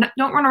grow, I mean,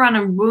 don't run around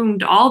and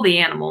wound all the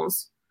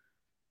animals,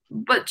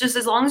 but just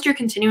as long as you're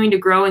continuing to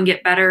grow and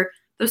get better,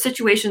 those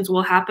situations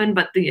will happen,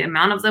 but the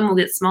amount of them will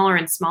get smaller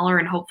and smaller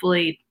and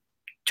hopefully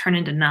turn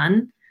into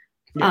none.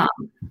 Yeah,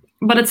 Um,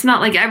 but it's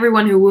not like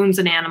everyone who wounds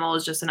an animal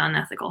is just an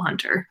unethical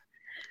hunter.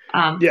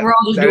 yeah, We're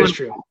all just that doing. is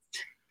true.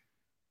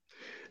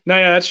 No,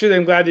 yeah, that's true.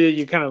 I'm glad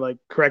you kind of like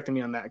corrected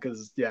me on that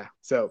because yeah,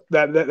 so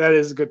that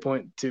is a good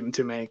point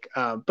to make.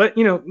 But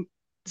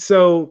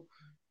so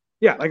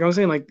yeah, like I was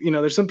saying, like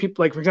there's some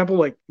people like for example,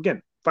 like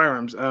again,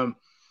 firearms.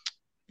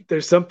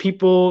 There's some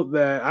people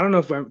that I don't know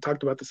if I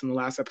talked about this in the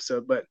last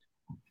episode, but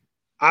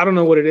I don't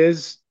know what it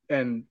is,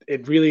 and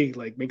it really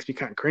like makes me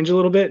kind of cringe a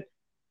little bit.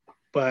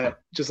 But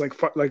just like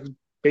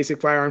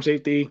basic firearm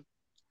safety,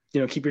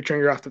 keep keep your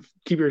finger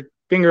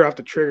off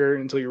the trigger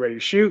until you're ready to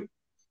shoot.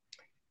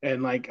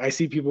 And like I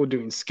see people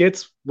doing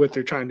skits what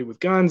they're trying to do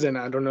with guns, and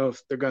I don't know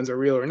if their guns are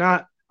real or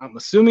not. I'm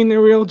assuming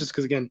they're real, just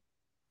because again,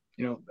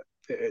 you know,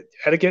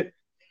 etiquette.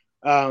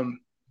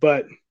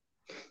 But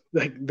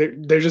like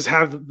they just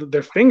have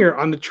their finger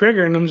on the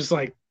trigger, and I'm just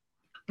like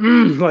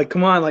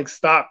come on, like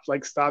stop,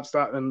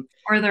 stop. And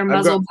Or their I've got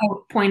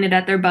muzzle pointed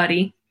at their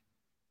buddy.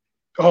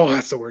 oh,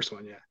 that's the worst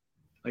one, yeah.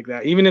 Like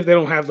that, even if they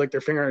don't have like their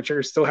finger on the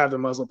trigger, still have the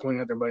muzzle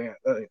pointing at their buddy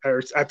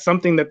or at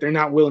something that they're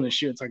not willing to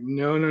shoot. It's like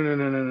no,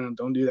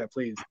 don't do that,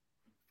 please.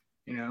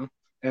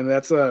 And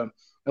that's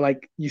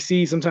like you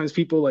see sometimes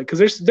people like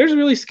because there's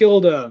really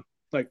skilled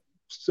like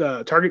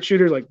target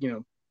shooters like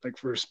like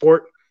for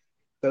sport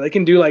that they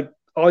can do like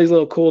all these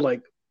little cool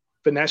like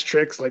finesse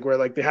tricks like where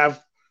like they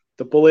have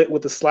the bullet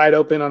with the slide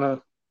open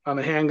on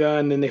a handgun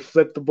and then they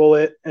flip the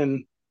bullet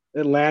and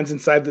it lands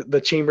inside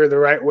the chamber the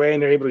right way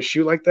and they're able to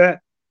shoot like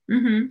that.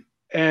 Mm-hmm.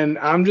 And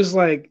I'm just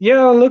like,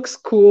 yeah, it looks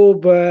cool,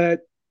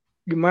 but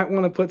you might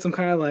want to put some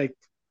kind of like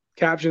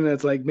caption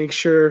that's like make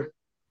sure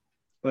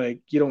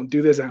like you don't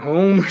do this at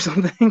home or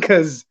something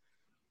because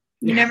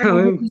You never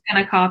know who's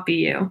going to copy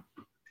you.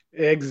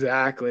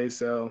 exactly.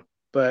 So,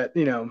 but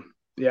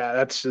yeah,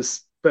 that's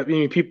just. But I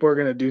mean, people are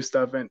gonna do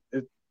stuff, and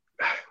I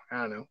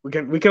don't know. We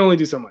can only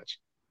do so much.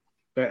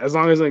 But as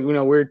long as like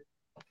we're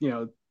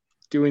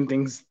doing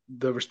things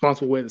the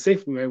responsible way, the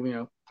safe way,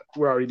 we're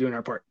already doing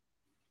our part.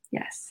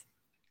 Yes.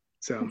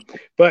 So,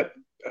 but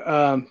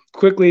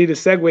quickly to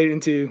segue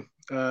into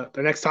the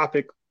next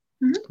topic,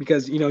 mm-hmm.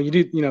 because you do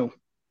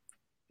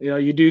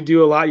you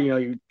do a lot.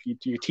 You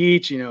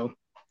teach.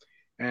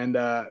 And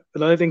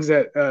another things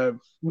that,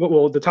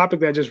 well, the topic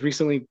that I just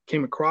recently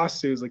came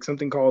across is like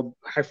something called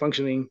high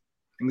functioning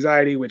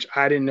anxiety, which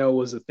I didn't know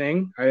was a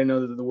thing. I didn't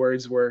know that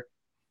those were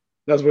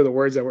the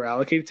words that were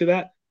allocated to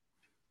that.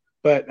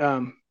 But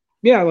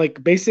yeah,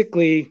 like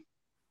basically,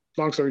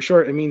 long story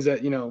short, it means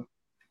that,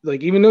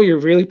 like even though you're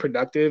really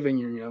productive and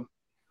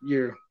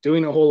you're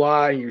doing a whole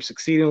lot and you're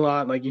succeeding a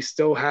lot, like you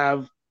still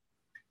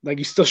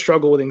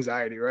struggle with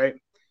anxiety, right?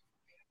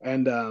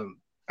 And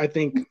I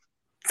think, like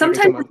I told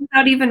Sometimes my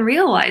without even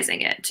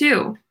realizing it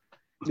too.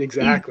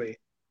 exactly.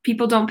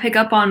 People don't pick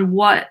up on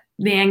what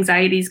the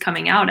anxiety is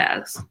coming out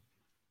as.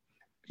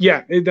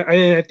 Yeah,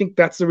 I think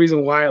that's the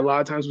reason why a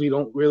lot of times we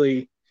don't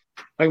really.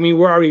 I mean,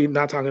 we're already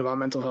not talking about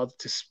mental health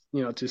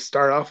to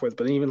start off with,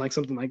 but even like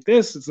something like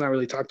this, it's not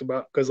really talked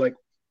about because like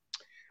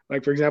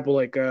for example,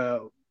 like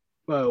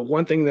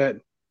one thing that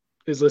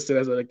is listed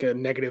as like a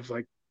negative,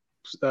 like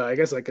I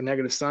guess like a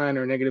negative sign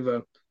or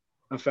negative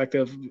effect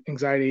of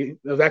anxiety,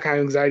 of that kind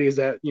of anxiety, is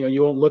that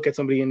you won't look at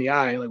somebody in the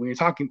eye like when you're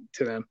talking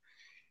to them.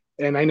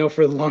 And I know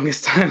for the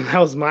longest time that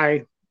was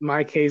my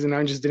case, and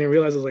I just didn't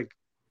realize. I was like,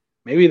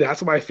 maybe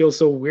that's why I feel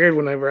so weird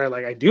whenever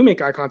I do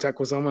make eye contact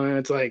with someone, and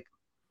it's like,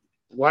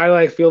 why do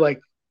I feel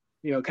like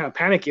kind of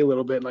panicky a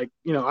little bit? Like,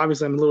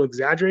 obviously I'm a little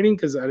exaggerating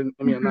because I'm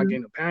not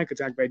getting a panic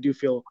attack, but I do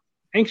feel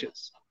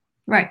anxious.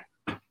 Right.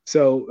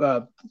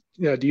 So,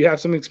 do you have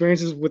some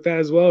experiences with that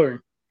as well,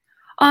 or?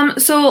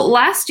 So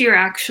last year,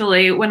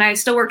 actually, when I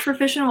still worked for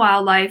Fish and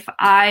Wildlife,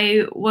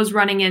 I was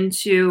running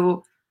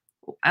into,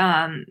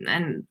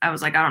 and I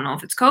was like, I don't know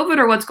if it's COVID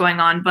or what's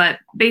going on, but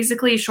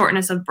basically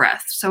shortness of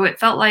breath. So it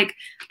felt like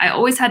I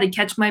always had to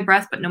catch my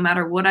breath, but no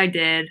matter what I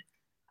did,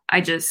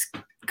 I just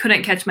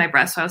couldn't catch my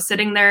breath. So I was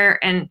sitting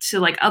there, and to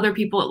like other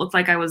people, it looked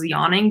like I was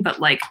yawning, but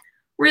like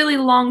really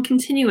long,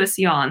 continuous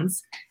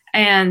yawns.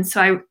 And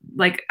so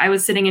I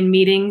was sitting in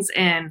meetings,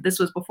 and this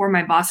was before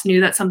my boss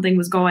knew that something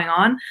was going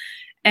on.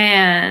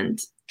 And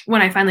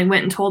when I finally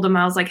went and told him,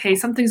 I was like, hey,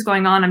 something's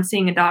going on. I'm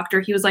seeing a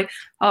doctor. He was like,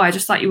 oh, I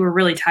just thought you were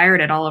really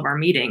tired at all of our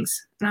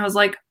meetings. And I was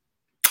like,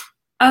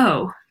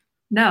 oh,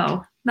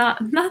 no,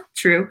 not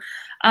true.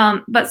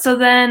 But so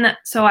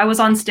I was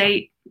on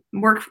state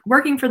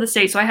working for the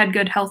state. So I had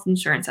good health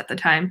insurance at the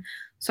time.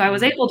 So I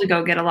was able to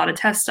go get a lot of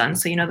tests done.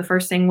 So, the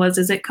first thing was,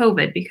 is it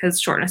COVID? Because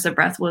shortness of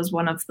breath was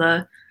one of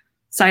the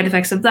side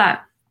effects of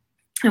that.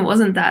 It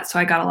wasn't that. So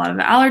I got a lot of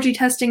allergy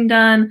testing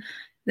done.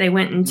 They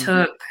went and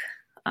took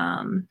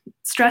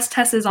stress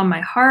tests on my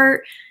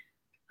heart,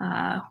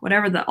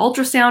 whatever the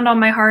ultrasound on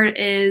my heart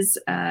is,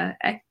 an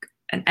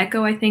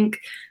echo, I think.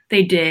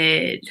 They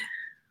did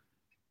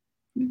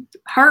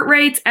heart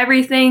rates,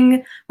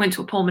 everything. Went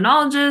to a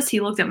pulmonologist. He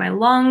looked at my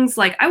lungs.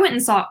 Like, I went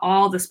and saw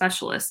all the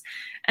specialists,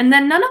 and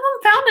then none of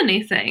them found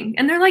anything.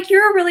 And they're like,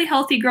 you're a really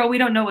healthy girl. We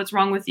don't know what's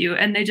wrong with you.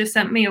 And they just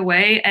sent me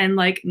away, and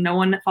like no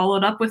one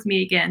followed up with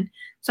me again.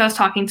 So I was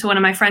talking to one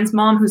of my friend's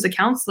mom, who's a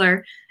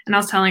counselor, and I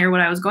was telling her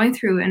what I was going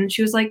through. And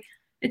she was like,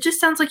 it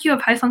just sounds like you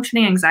have high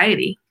functioning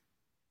anxiety.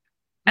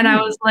 And I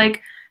was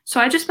like,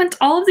 so I just spent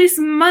all of this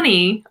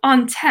money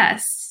on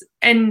tests,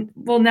 and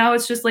well, now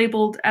it's just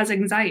labeled as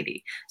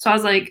anxiety. So I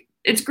was like,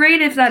 it's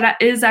great if that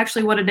is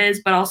actually what it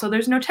is, but also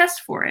there's no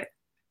test for it.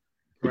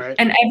 Right.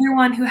 And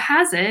everyone who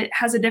has it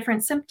has a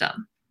different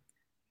symptom.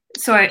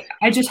 So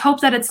I just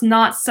hope that it's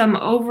not some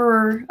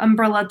over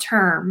umbrella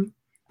term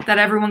that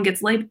everyone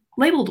gets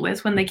labeled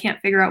with when they can't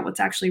figure out what's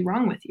actually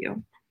wrong with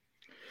you.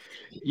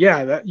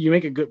 Yeah, that you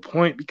make a good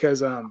point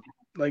because I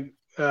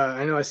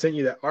know I sent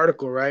you that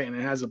article, right? And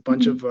it has a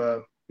bunch of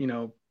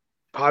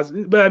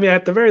positive, but I mean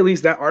at the very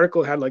least that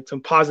article had like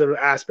some positive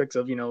aspects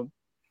of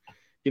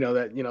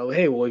that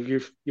hey, well, if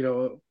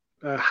you're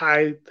a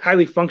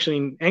highly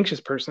functioning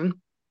anxious person,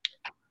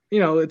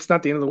 it's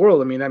not the end of the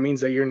world. I mean, that means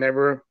that you're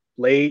never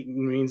late. It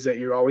means that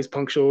you're always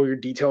punctual, you're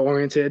detail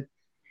oriented,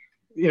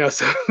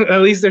 so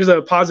at least there's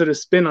a positive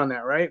spin on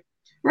that, right?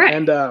 Right.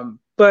 And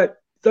but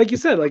like you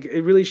said, like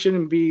it really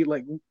shouldn't be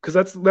like, because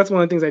that's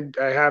one of the things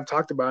I have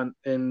talked about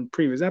in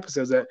previous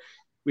episodes, that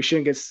we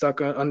shouldn't get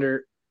stuck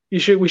under we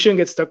shouldn't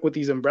get stuck with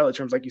these umbrella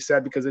terms, like you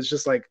said, because it's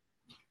just like,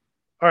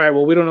 all right,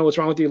 well, we don't know what's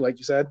wrong with you, like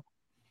you said,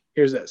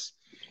 here's this.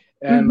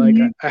 And like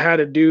I had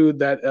a dude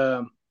that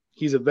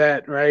he's a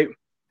vet, right?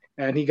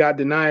 And he got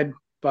denied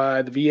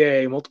by the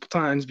VA multiple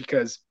times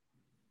because,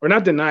 or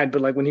not denied,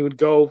 but like when he would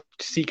go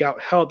to seek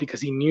out help because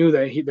he knew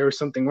that there was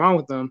something wrong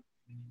with him,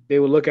 they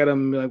would look at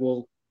him and be like,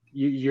 well,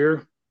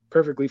 you're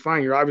perfectly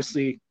fine. You're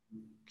obviously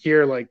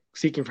here like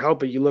seeking for help,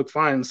 but you look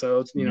fine. So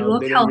it's, they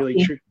didn't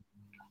really treat.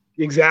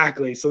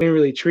 Exactly. So they didn't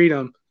really treat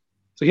him.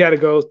 So he had to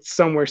go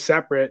somewhere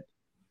separate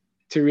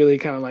to really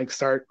kind of like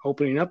start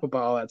opening up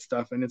about all that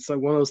stuff. And it's like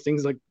one of those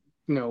things like,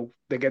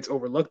 that gets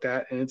overlooked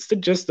at. And it's the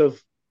gist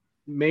of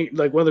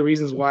like one of the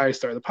reasons why I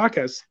started the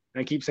podcast.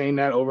 And I keep saying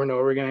that over and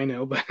over again, I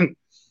know, but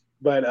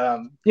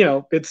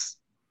it's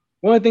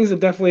one of the things that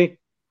definitely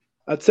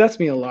upsets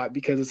me a lot,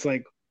 because it's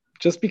like,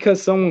 just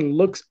because someone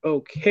looks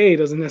okay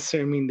doesn't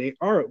necessarily mean they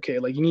are okay.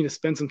 Like, you need to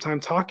spend some time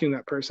talking to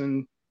that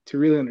person to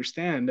really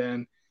understand.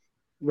 And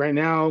right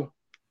now,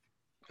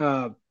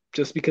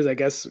 just because I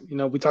guess,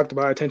 we talked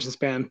about attention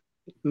span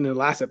in the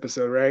last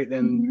episode, right?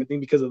 And Mm-hmm. I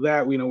think because of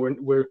that,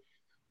 we're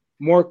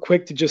more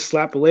quick to just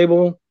slap a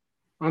label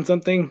on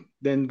something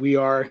than we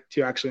are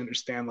to actually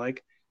understand.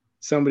 Like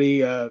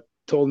somebody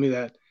told me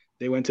that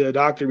they went to a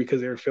doctor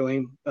because they were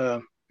feeling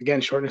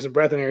again shortness of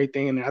breath and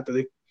everything, and after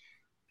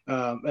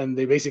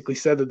they basically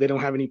said that they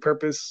don't have any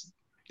purpose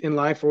in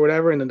life or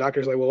whatever, and the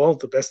doctor's like, well,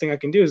 the best thing I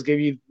can do is give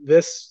you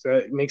this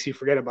that makes you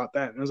forget about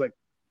that. And I was like,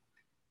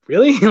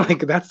 really? Like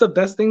that's the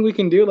best thing we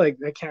can do? Like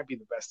that can't be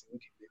the best thing we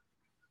can do.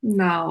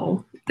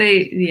 No,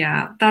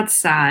 yeah, that's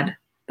sad.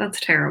 That's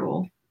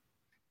terrible.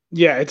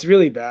 Yeah, it's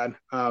really bad.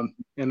 And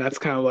that's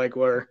kind of like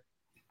where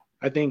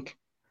I think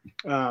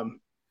the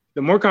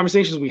more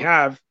conversations we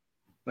have,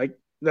 like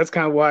that's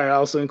kind of why I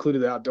also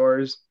included the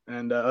outdoors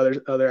and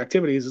other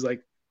activities. Is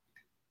like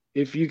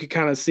if you could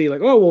kind of see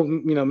like, oh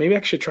well, maybe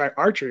I should try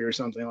archery or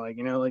something, like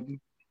like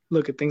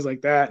look at things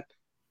like that,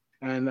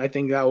 and I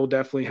think that will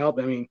definitely help.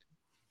 I mean,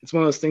 it's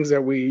one of those things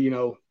that we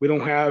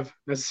don't have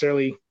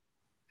necessarily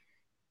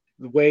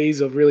the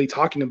ways of really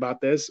talking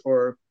about this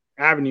or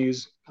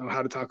avenues of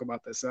how to talk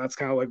about this. So that's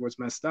kind of like what's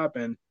messed up.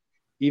 And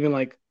even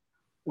like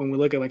when we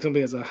look at like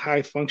somebody as a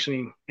high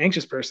functioning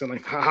anxious person,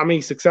 like how many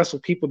successful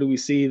people do we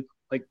see,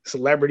 like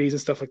celebrities and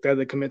stuff like that,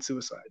 that commit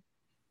suicide?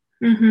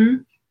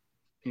 Mm-hmm.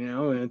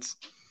 And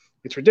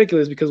it's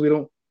ridiculous because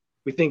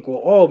we think,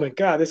 well, oh my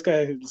God, this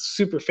guy is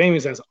super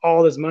famous, has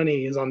all this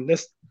money, is on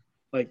this,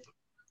 like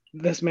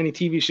this many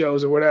TV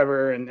shows or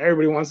whatever, and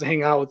everybody wants to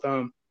hang out with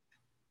them.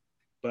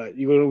 But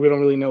we don't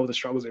really know the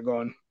struggles are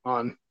going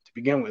on to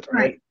begin with,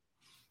 right?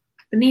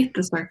 Beneath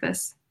the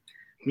surface.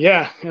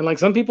 Yeah, and like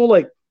some people,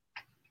 like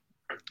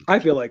I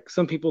feel like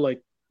some people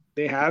like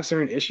they have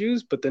certain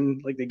issues, but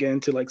then like they get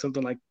into like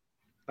something like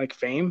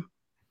fame,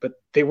 but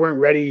they weren't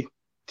ready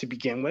to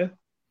begin with.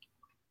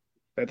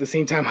 But at the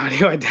same time, how do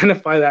you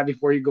identify that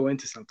before you go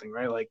into something,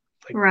 right? Like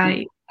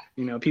Right.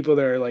 people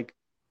that are like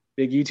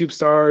big YouTube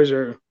stars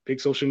or big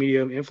social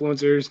media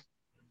influencers,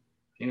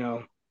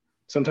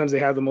 sometimes they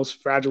have the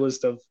most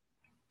fragilest of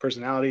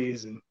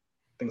personalities and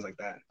things like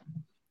that.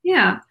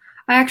 Yeah.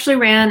 I actually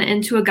ran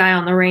into a guy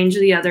on the range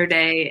the other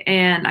day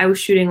and I was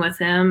shooting with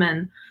him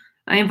and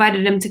I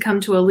invited him to come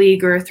to a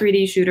league or a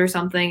 3D shoot or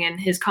something. And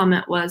his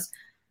comment was,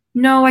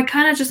 no, I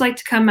kind of just like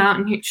to come out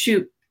and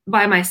shoot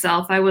by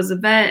myself. I was a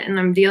vet and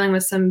I'm dealing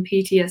with some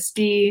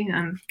PTSD.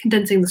 I'm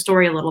condensing the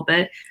story a little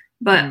bit,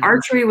 but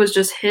archery was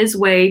just his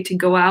way to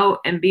go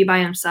out and be by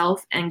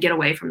himself and get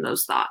away from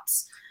those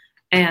thoughts.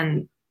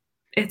 And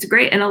it's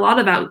great. And a lot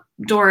of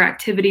outdoor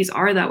activities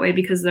are that way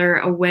because they're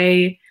a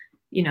way,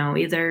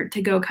 either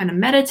to go kind of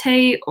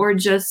meditate or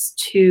just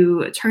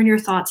to turn your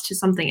thoughts to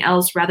something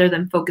else rather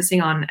than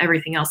focusing on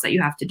everything else that you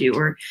have to do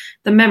or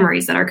the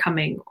memories that are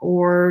coming.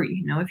 Or,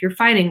 if you're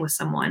fighting with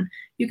someone,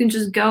 you can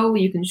just go,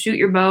 you can shoot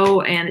your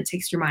bow and it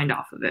takes your mind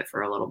off of it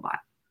for a little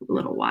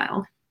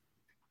while.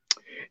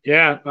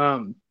 Yeah.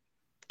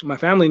 My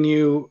family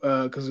knew,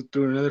 because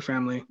through another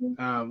family,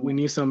 we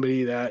knew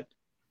somebody that I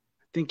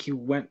think he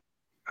went,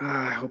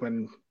 I hope I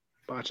didn't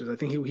botch this. I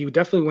think he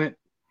definitely went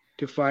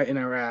to fight in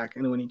Iraq,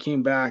 and then when he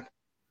came back,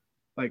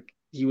 like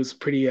he was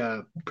pretty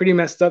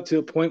messed up to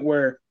a point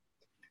where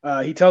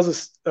he tells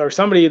us, or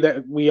somebody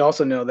that we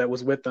also know that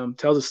was with them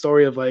tells a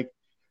story of like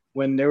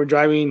when they were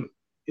driving,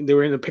 they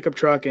were in a pickup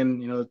truck,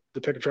 and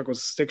the pickup truck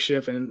was stick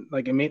shift, and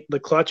like the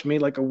clutch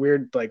made like a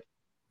weird like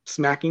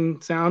smacking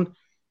sound,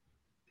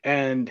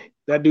 and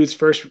that dude's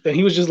first, and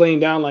he was just laying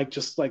down like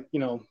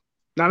not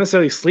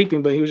necessarily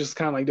sleeping, but he was just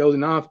kind of like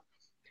dozing off.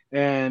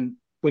 And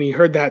when he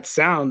heard that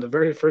sound, the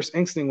very first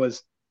instinct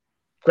was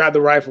grab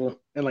the rifle,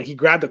 and like he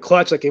grabbed the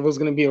clutch like it was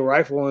going to be a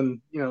rifle,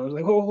 and it was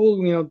like,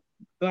 oh,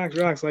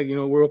 relax, like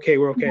we're okay.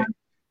 Yeah.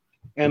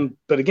 And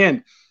but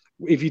again,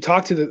 if you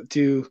talk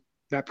to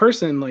that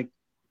person, like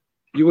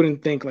you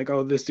wouldn't think like,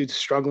 oh, this dude's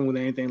struggling with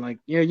anything, like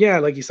yeah,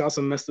 like he saw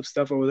some messed up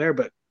stuff over there,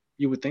 but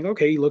you would think,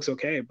 okay, he looks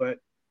okay. But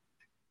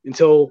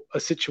until a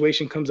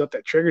situation comes up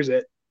that triggers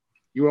it,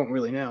 you won't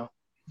really know.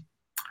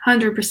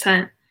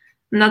 100%.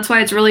 And that's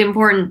why it's really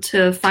important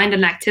to find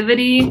an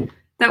activity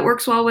that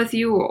works well with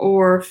you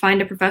or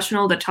find a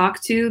professional to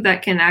talk to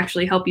that can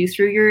actually help you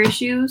through your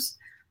issues,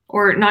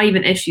 or not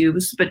even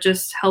issues, but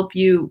just help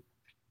you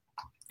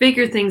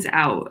figure things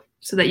out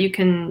so that you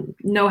can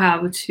know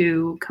how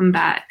to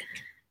combat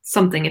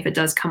something if it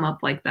does come up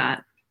like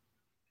that.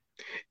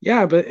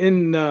 Yeah, but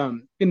and I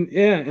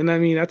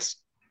mean that's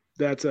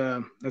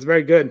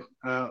very good,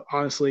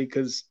 honestly,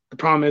 because the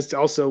problem is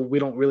also we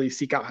don't really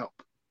seek out help.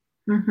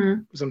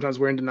 Mm-hmm. Sometimes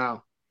we're in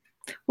denial.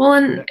 Well,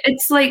 and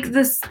it's like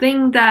this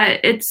thing that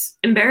it's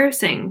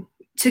embarrassing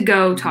to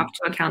go talk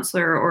to a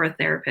counselor or a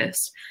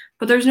therapist,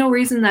 but there's no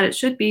reason that it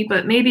should be.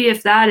 But maybe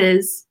if that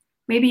is,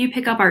 maybe you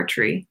pick up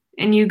archery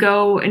and you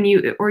go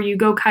or you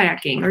go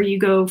kayaking or you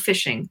go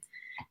fishing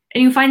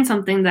and you find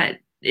something that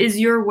is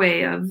your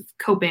way of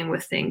coping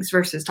with things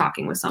versus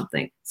talking with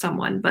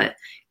someone, but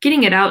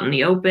getting it out in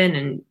the open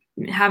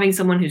and having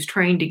someone who's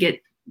trained to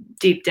get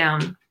deep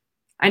down.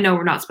 I know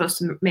we're not supposed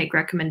to make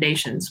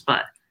recommendations,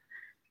 but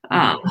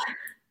well,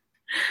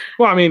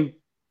 I mean,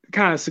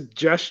 kind of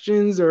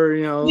suggestions or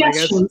yes, I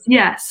guess.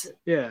 Yes.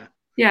 Yeah.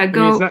 Yeah, I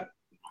mean, it's go. not.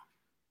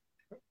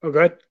 Oh,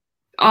 good.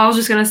 I was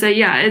just gonna say,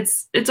 yeah,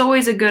 it's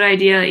always a good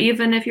idea,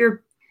 even if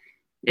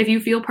you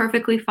feel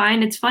perfectly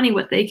fine. It's funny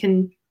what they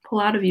can pull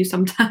out of you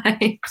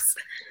sometimes.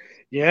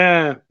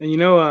 Yeah,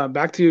 and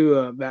back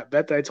to that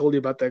vet that I told you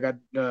about that got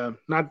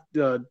not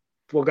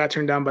well got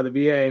turned down by the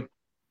VA.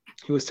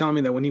 He was telling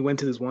me that when he went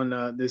to this one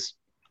this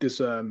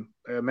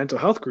mental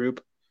health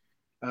group,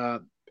 uh,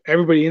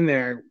 everybody in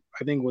there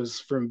I think was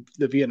from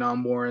the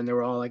Vietnam War, and they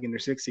were all like in their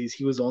 60s.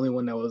 He was the only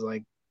one that was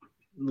like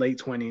late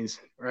 20s,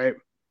 right?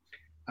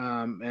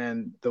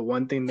 And the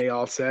one thing they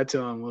all said to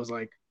him was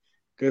like,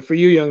 "Good for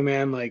you, young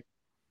man. Like,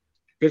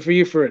 good for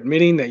you for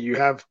admitting that you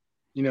have,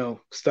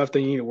 stuff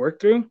that you need to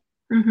work through.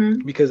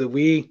 Mm-hmm. Because if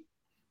we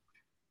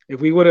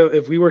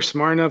were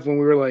smart enough when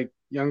we were like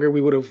younger,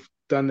 we would have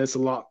done this a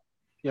lot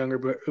younger.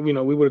 But we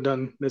would have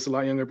done this a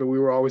lot younger. But we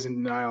were always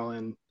in denial,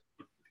 and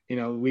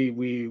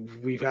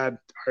we've had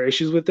our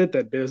issues with it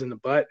that bit us in the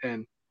butt,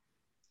 and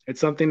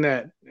it's something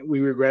that we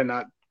regret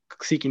not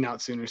seeking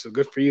out sooner. So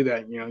good for you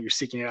that you're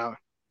seeking it out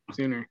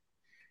sooner.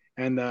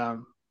 And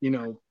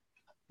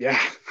yeah,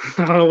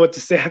 I don't know what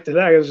to say after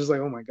that. It was just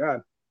like, oh my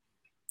god.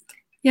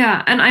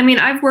 Yeah, and I mean,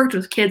 I've worked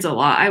with kids a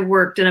lot. I've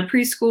worked in a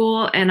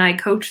preschool and I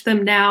coach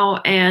them now,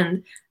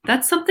 and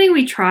that's something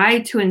we try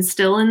to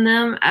instill in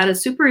them at a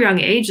super young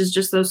age is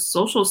just those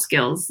social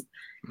skills,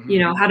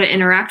 Mm-hmm. how to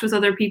interact with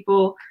other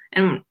people.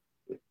 And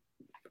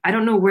I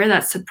don't know where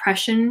that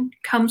suppression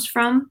comes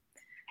from,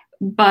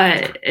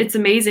 but it's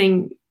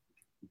amazing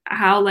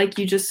how like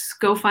you just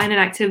go find an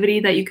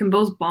activity that you can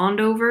both bond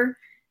over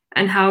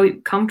and how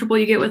comfortable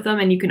you get with them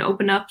and you can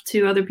open up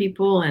to other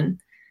people and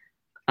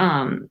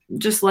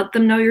just let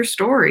them know your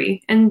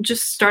story and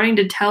just starting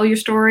to tell your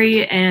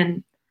story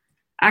and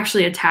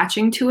actually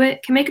attaching to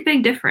it can make a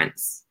big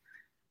difference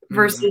Mm-hmm.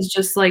 versus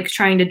just like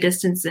trying to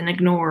distance and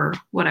ignore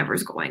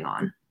whatever's going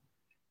on.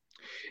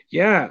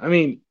 Yeah, I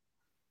mean,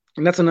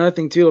 and that's another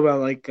thing too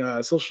about like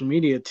social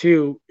media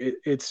too.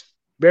 It's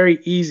very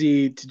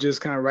easy to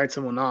just kind of write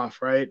someone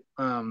off, right?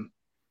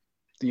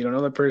 You don't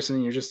know the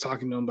person, you're just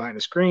talking to them behind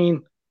a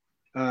screen.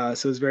 So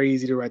it's very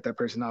easy to write that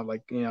person off.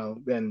 Like,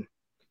 then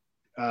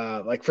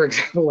like for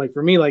example, like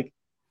for me, like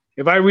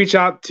if I reach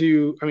out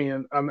to, I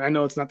mean, I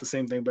know it's not the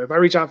same thing, but if I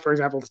reach out, for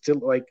example, to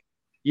like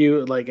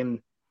you, like,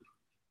 and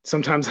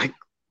sometimes like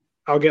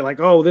I'll get like,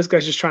 oh, this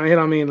guy's just trying to hit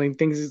on me, and like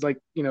things is like,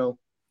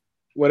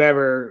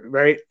 whatever,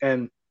 right?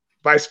 And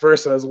vice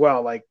versa as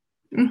well. Like,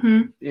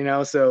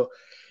 Mm-hmm. so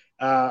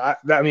I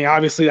mean,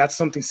 obviously that's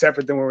something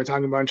separate than what we're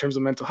talking about in terms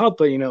of mental health,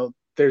 but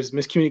there's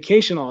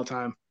miscommunication all the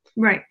time.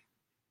 Right.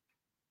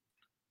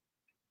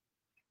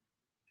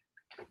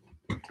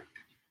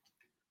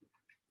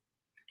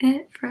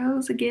 It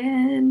froze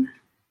again.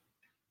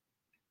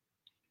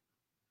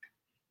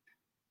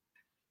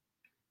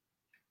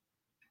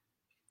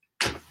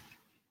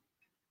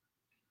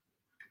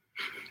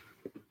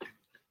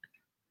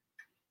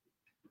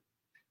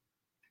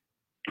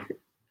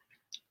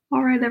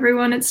 All right,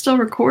 everyone, it's still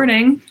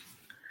recording.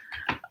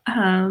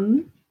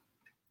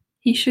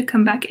 He should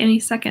come back any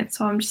second,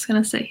 so I'm just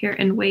gonna sit here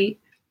and wait.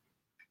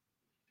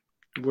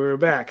 We're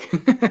back.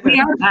 We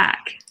are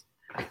back.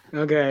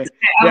 Okay.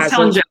 I was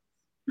telling jokes.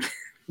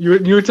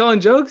 You were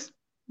telling jokes?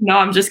 No,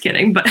 I'm just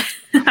kidding, but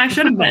I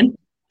should have been.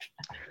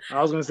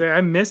 I was gonna say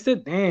I missed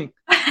it. Dang.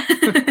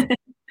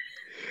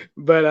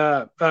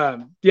 But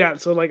yeah.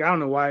 So like I don't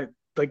know why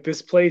like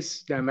this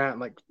place that I'm at,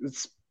 like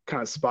it's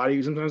kind of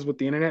spotty sometimes with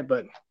the internet,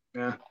 but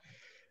yeah,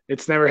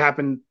 it's never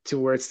happened to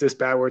where it's this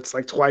bad where it's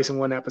like twice in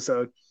one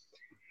episode.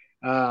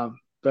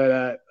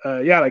 But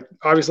yeah, like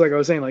obviously, like I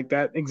was saying, like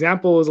that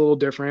example is a little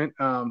different.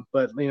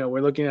 But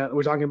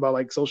we're talking about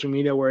like social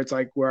media where it's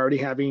like we're already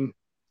having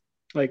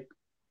like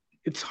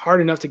it's hard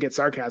enough to get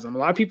sarcasm. A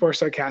lot of people are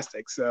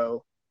sarcastic,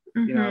 so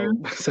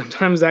Mm-hmm.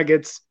 sometimes that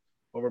gets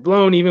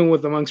overblown, even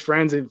with amongst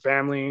friends and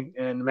family,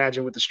 and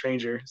imagine with a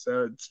stranger.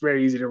 So it's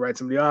very easy to write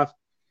somebody off,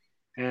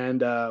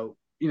 and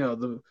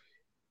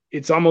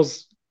it's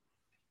almost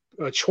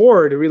a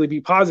chore to really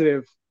be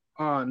positive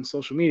on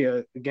social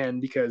media again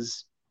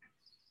because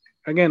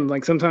again,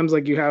 like sometimes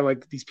like you have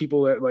like these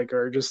people that like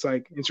are just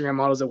like Instagram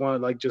models that want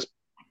to like just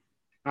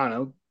I don't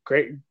know,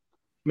 great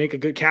make a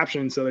good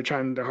caption, so they're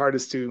trying their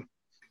hardest to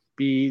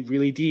be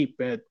really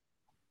deep. It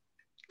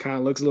kind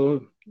of looks a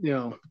little,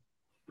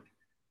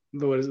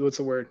 what's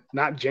the word?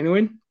 Not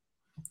genuine,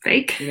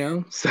 Fake.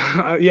 So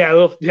yeah, a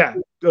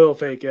little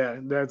fake. Yeah,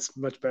 that's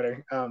much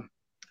better.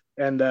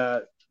 And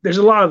there's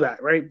a lot of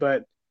that, right?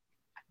 But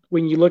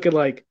when you look at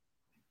like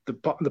the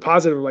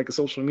positive of like a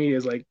social media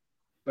is like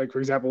for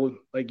example,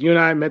 like you and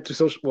I met through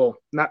social, well,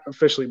 not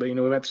officially, but we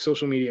met through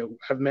social media.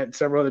 I've met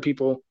several other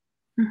people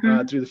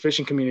Mm-hmm. through the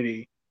fishing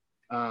community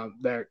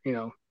that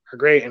are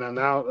great, and I'm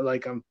now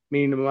like I'm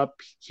meeting them up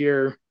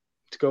here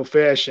to go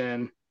fish,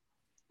 and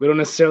we don't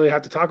necessarily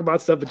have to talk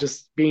about stuff, but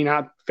just being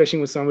out fishing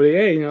with somebody,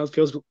 hey, it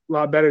feels a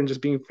lot better than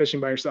just being fishing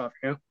by yourself.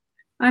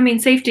 I mean,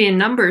 safety in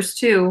numbers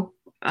too,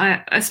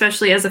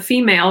 especially as a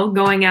female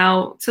going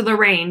out to the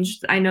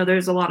range. I know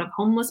there's a lot of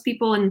homeless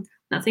people, and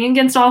nothing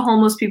against all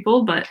homeless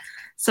people, but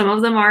some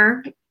of them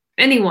are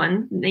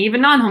anyone,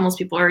 even non-homeless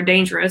people, are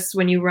dangerous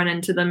when you run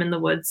into them in the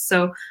woods.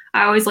 So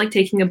I always like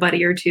taking a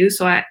buddy or two.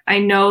 So I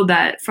know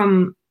that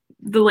from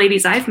the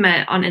ladies I've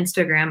met on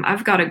Instagram,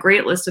 I've got a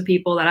great list of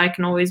people that I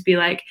can always be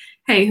like,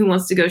 hey, who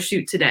wants to go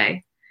shoot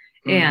today?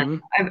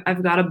 And Mm-hmm.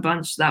 I've got a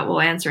bunch that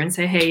will answer and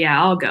say, hey,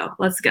 yeah, I'll go.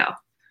 Let's go.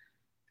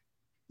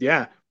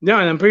 Yeah. No,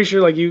 and I'm pretty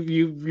sure like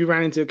you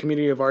ran into a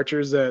community of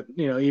archers that,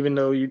 even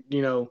though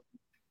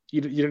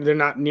they're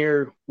not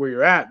near where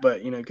you're at,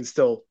 but you can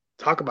still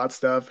talk about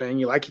stuff and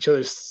you like each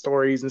other's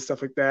stories and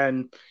stuff like that.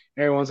 And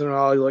every once in a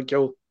while, you're like,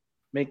 yo,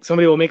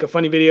 somebody will make a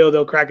funny video,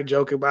 they'll crack a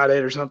joke about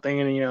it or something,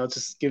 and it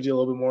just gives you a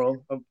little bit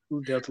more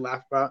to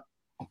laugh about.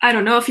 I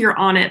don't know if you're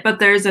on it, but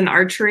there's an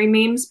archery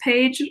memes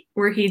page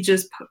where he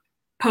just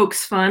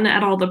pokes fun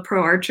at all the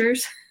pro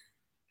archers.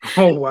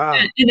 Oh wow.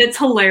 And it's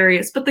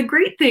hilarious. But the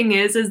great thing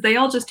is they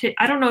all just hit,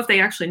 I don't know if they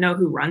actually know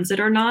who runs it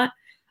or not.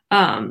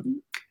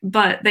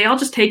 But they all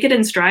just take it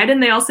in stride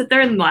and they all sit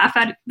there and laugh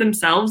at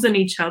themselves and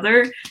each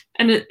other.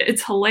 And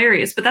it's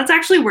hilarious. But that's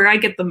actually where I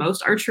get the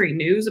most archery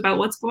news about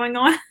what's going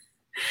on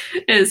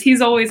is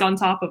he's always on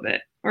top of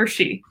it, or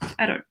she.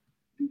 I don't,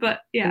 but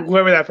yeah.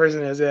 Whoever that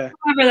person is, yeah.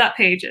 Whoever that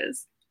page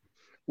is.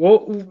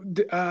 Well,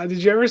 did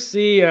you ever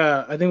see,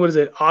 I think, what is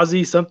it,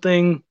 Aussie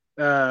something?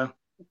 I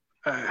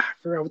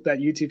forgot what that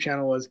YouTube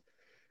channel was.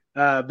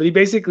 But he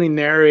basically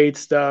narrates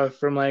stuff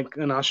from like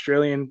an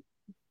Australian,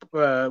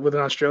 with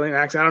an Australian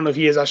accent. I don't know if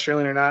he is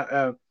Australian or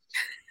not.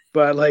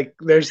 But like,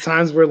 there's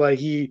times where like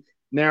he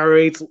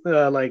narrates,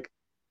 like,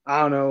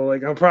 I don't know,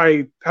 like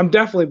I'm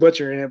definitely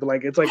butchering it, but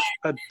like it's like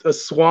a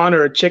swan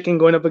or a chicken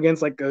going up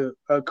against like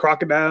a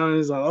crocodile, and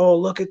he's like, oh,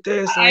 look at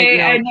this.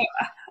 Like,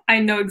 I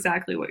know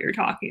exactly what you're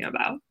talking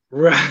about.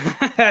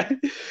 Right.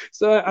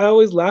 So I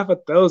always laugh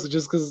at those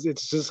just because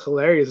it's just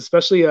hilarious,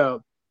 especially I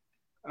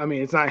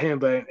mean, it's not him,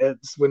 but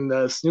it's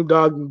when Snoop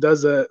Dogg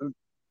does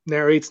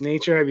narrates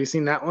nature. Have you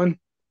seen that one?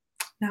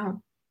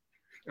 No.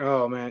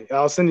 Oh man,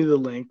 I'll send you the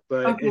link,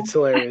 but Okay. it's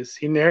hilarious.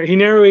 He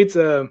narrates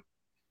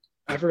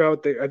I forgot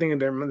what I think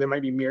there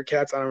might be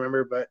meerkats. I don't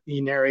remember, but he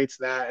narrates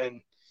that,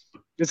 and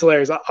it's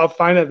hilarious. I'll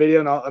find that video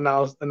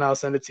and I'll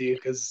send it to you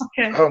because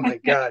Okay. oh my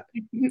god,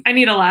 I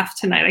need a laugh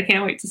tonight. I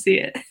can't wait to see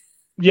it.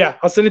 yeah,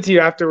 I'll send it to you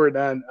after we're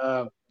done.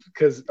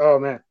 Because oh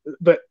man,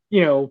 but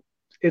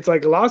it's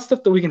like a lot of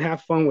stuff that we can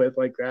have fun with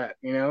like that,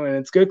 and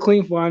it's good,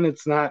 clean fun.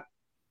 It's not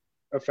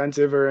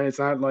offensive or it's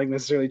not like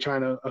necessarily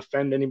trying to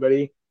offend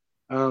anybody.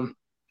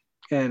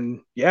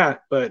 And yeah,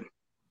 but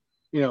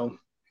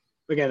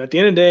again, at the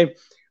end of the day,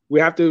 we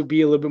have to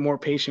be a little bit more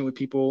patient with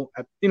people.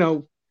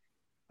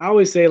 I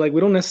always say like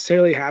we don't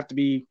necessarily have to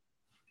be.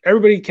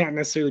 Everybody can't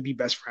necessarily be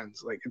best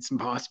friends. Like it's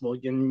impossible,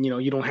 and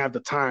you don't have the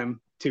time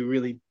to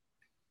really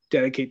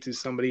dedicate to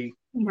somebody,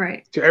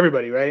 Right. to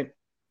everybody, right?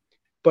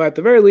 But at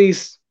the very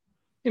least,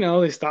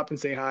 they stop and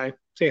say hi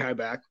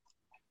back.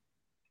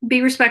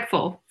 Be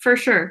respectful, for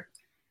sure.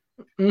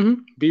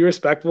 Mm-hmm. Be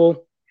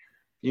respectful.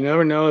 You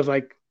never know if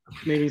like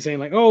maybe saying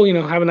like, oh,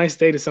 have a nice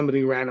day to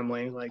somebody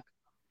randomly. Like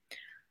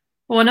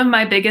one of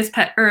my biggest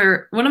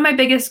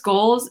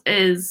goals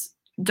is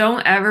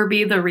don't ever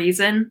be the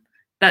reason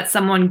that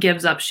someone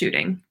gives up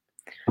shooting.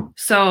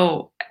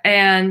 So,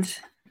 and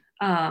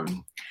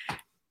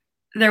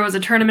there was a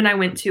tournament I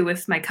went to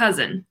with my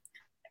cousin,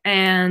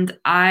 and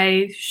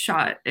I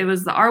shot. It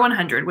was the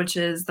R100, which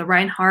is the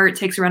Reinhardt,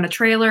 takes around a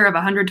trailer of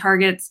 100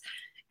 targets,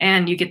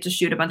 and you get to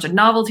shoot a bunch of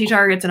novelty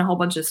targets and a whole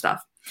bunch of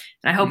stuff.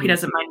 And I hope he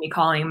doesn't mind me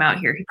calling him out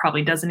here. He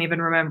probably doesn't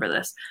even remember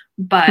this.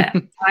 But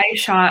I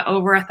shot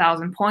over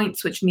 1,000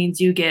 points, which means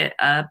you get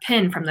a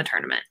pin from the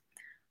tournament.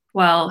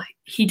 Well,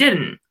 he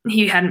didn't.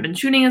 He hadn't been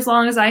shooting as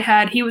long as I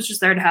had. He was just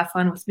there to have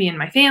fun with me and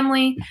my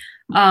family.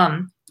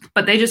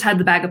 But they just had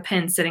the bag of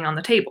pins sitting on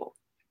the table.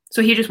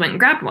 So he just went and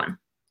grabbed one.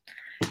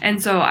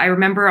 And so I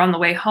remember on the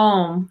way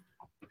home,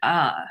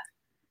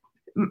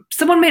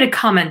 someone made a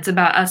comment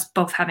about us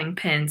both having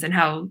pins and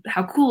how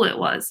cool it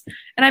was.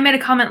 And I made a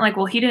comment like,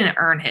 well, he didn't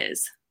earn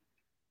his.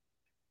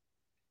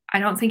 I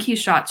don't think he's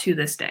shot to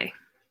this day.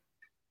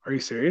 Are you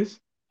serious?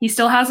 He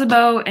still has a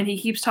bow and he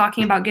keeps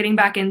talking about getting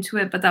back into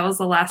it, but that was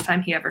the last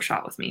time he ever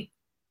shot with me.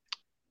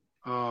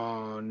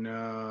 Oh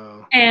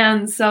no.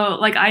 And so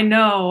like I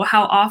know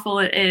how awful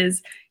it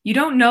is. You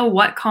don't know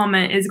what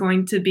comment is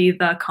going to be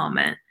the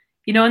comment.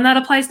 And that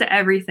applies to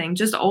everything.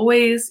 Just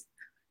always,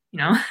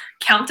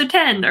 count to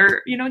 10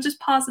 or, just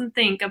pause and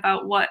think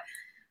about what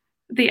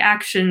the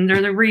action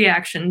or the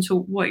reaction to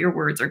what your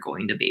words are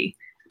going to be.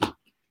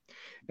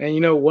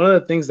 And, one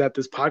of the things that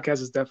this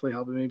podcast is definitely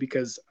helping me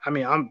because,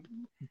 I'm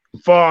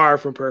far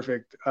from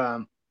perfect.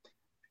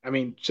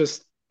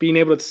 Just being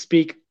able to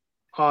speak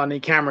on a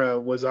camera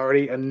was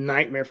already a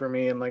nightmare for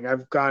me. And like,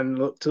 I've gotten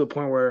to the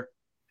point where,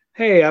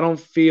 hey, I don't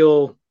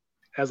feel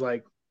as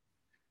like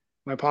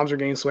my palms are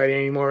getting sweaty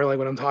anymore, like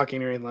when I'm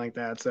talking or anything like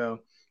that. So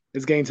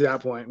it's getting to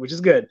that point, which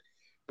is good.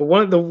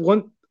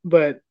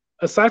 But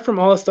aside from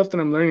all the stuff that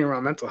I'm learning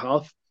around mental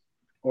health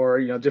or,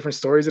 different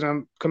stories that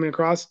I'm coming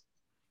across,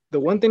 the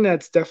one thing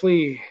that's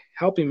definitely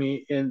helping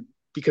me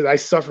because I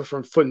suffer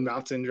from foot and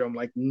mouth syndrome,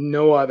 like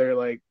no other,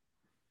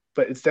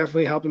 but it's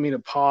definitely helping me to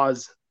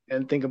pause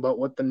and think about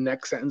what the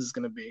next sentence is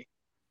going to be.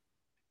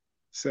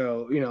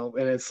 So,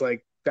 and it's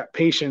like that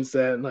patience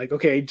that like,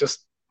 okay,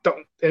 just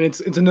don't. And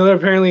it's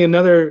apparently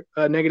another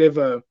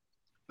negative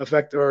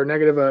effect or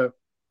negative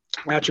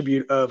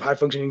attribute of high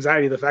functioning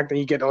anxiety, the fact that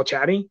you get all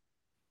chatty.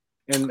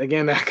 And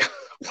again, that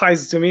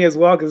applies to me as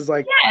well, because it's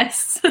like,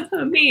 yes,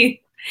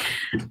 me.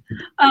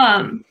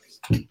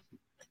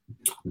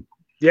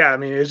 Yeah, I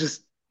mean, it's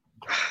just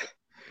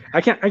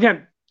I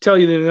can't tell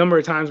you the number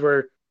of times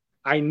where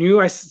I knew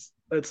it's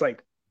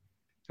like,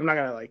 I'm not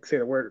gonna like say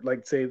the word,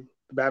 like say the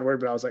bad word,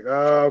 but I was like,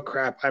 oh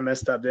crap, I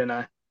messed up, didn't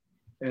I?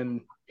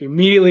 And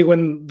immediately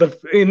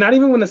not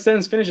even when the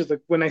sentence finishes,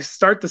 like when I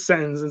start the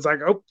sentence, it's like,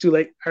 oh, too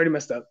late, I already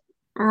messed up.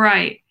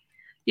 Right.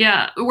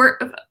 Yeah, we're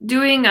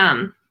doing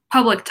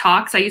public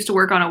talks. I used to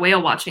work on a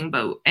whale watching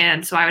boat,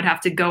 and so I would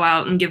have to go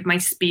out and give my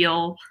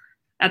spiel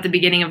at the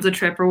beginning of the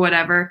trip or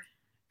whatever.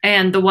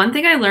 And the one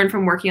thing I learned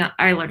from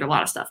I learned a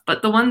lot of stuff,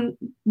 but the one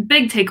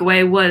big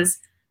takeaway was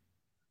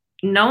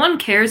no one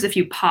cares if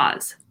you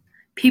pause.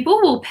 People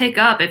will pick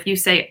up if you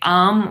say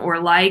or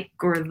like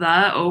or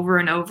the over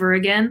and over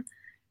again.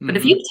 But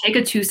if you take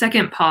a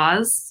 2-second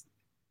pause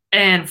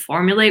and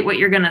formulate what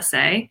you're going to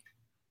say,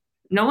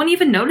 no one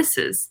even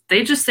notices.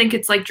 They just think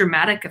it's like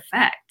dramatic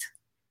effect.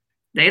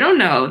 They don't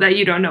know that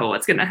you don't know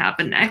what's going to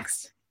happen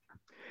next.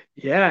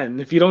 Yeah,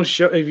 and if you don't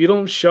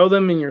show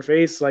them in your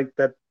face like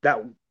that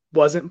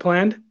wasn't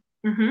planned,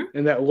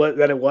 and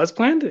that it was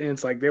planned, and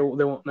it's like they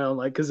won't know.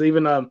 Like, because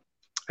even I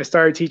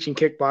started teaching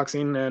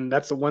kickboxing, and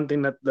that's the one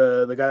thing that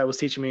the guy that was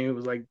teaching me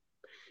was like,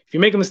 if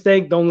you make a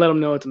mistake, don't let them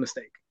know it's a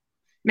mistake.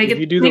 If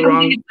you do the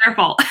wrong, it's their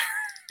fault.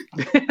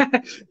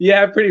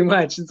 Yeah, pretty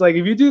much. It's like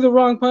if you do the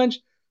wrong punch,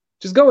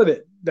 just go with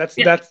it. That's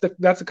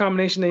the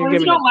combination that you're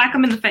giving. You don't whack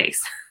them in the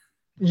face.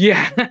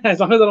 Yeah, as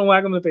long as I don't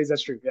whack them in the face,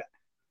 that's true.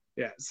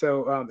 Yeah.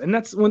 So, and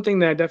that's one thing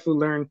that I definitely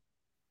learned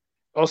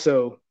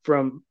also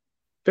from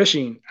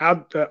fishing,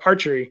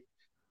 archery,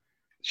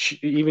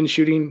 even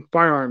shooting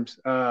firearms.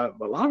 A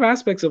lot of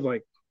aspects of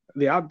like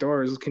the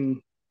outdoors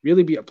can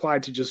really be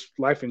applied to just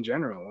life in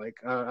general. Like,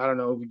 I don't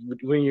know,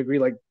 when you agree,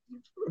 like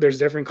there's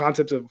different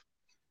concepts of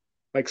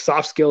like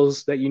soft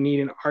skills that you need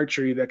in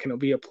archery that can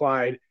be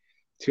applied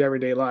to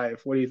everyday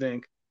life. What do you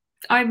think?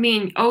 I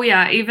mean, oh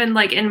yeah, even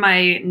like in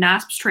my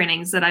NASPS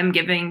trainings that I'm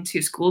giving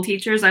to school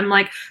teachers, I'm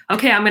like,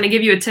 okay, I'm going to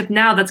give you a tip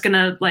now that's going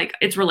to like,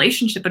 it's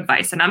relationship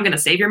advice and I'm going to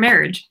save your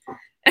marriage.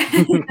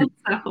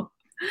 So,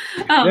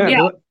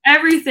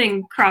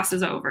 everything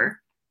crosses over.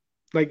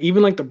 Like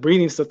even like the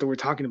breathing stuff that we're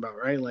talking about,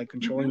 right? Like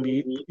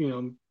controlling,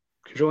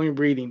 controlling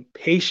breathing,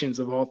 patience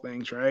of all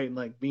things, right?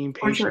 Like being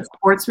patient.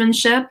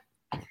 Sportsmanship.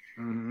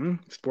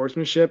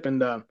 Sportsmanship,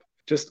 and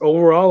just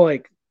overall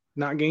like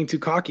not getting too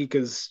cocky,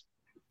 because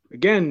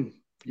again,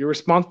 you're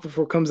responsible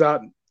for what comes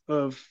out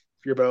of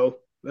your bow.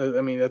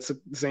 I mean, that's the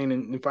saying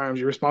in firearms,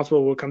 you're responsible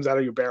for what comes out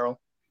of your barrel.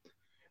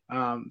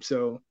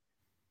 So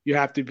you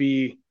have to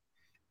be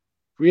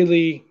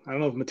really, I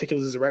don't know if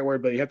meticulous is the right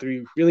word, but you have to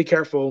be really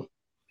careful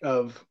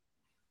of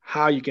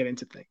how you get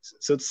into things.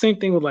 So it's the same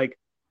thing with like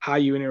how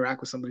you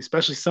interact with somebody,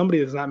 especially somebody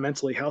that's not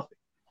mentally healthy.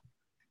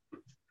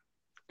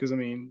 Because I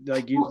mean,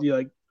 like you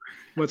like,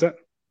 what's that?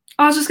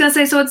 I was just gonna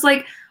say, so it's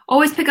like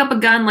always pick up a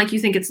gun like you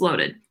think it's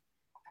loaded.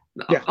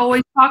 Yeah.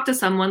 Always talk to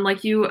someone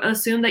like you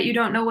assume that you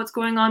don't know what's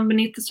going on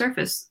beneath the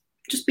surface.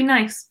 Just be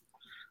nice.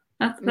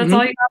 That's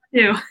all you got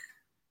to do.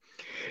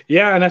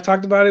 Yeah, and I've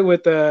talked about it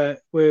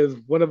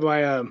with one of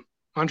my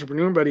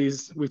entrepreneur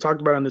buddies. We've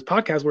talked about it on this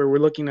podcast where we're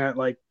looking at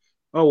like,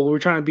 oh, well, we're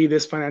trying to be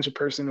this financial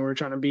person, or we're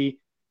trying to be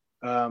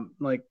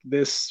like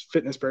this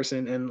fitness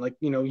person. And like,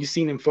 you've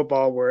seen in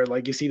football where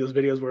like you see those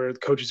videos where the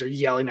coaches are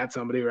yelling at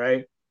somebody,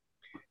 right?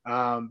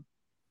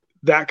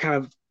 That kind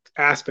of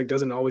aspect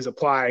doesn't always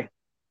apply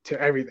to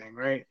everything,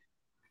 right?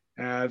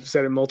 I've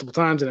said it multiple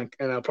times, and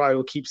I probably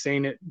will keep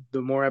saying it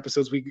the more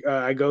episodes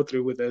I go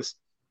through with this.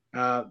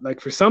 Like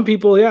for some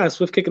people, yeah, a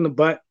swift kick in the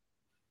butt,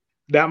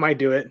 that might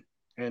do it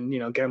and,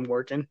 get them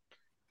working.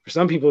 For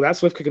some people, that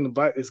swift kick in the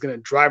butt is going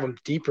to drive them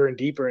deeper and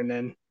deeper, and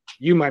then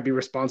you might be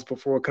responsible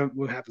for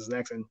what happens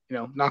next. And,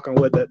 knock on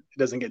wood that it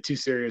doesn't get too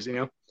serious,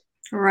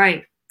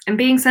 Right. And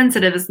being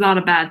sensitive is not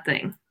a bad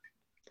thing.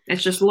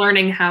 It's just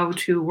learning how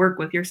to work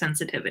with your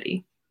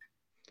sensitivity.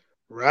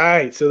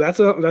 Right. So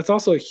that's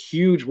also a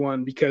huge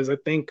one, because I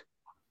think,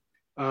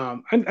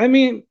 I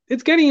mean,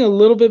 it's getting a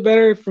little bit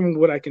better from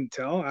what I can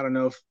tell. I don't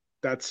know if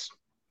that's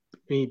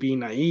me being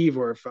naive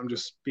or if I'm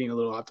just being a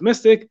little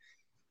optimistic,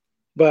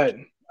 but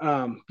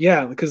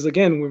yeah, because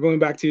again, we're going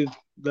back to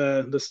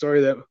the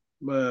story that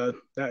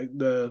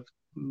the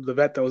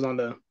vet that was on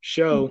the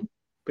show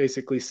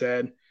basically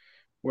said,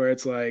 where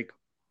it's like,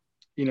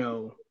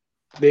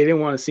 they didn't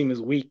want to seem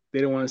as weak. They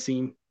didn't want to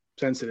seem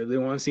sensitive. They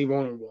didn't want to seem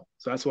vulnerable.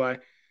 So that's why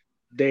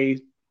they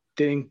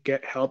didn't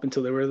get help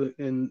until they were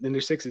in their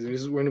 60s. And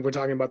this is when we're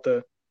talking about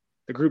the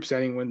group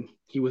setting when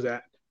he was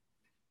at,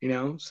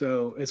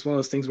 so it's one of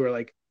those things where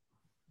like,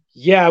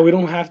 yeah, we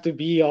don't have to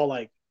be all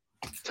like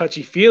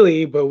touchy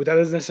feely, but that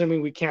doesn't necessarily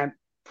mean we can't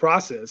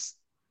process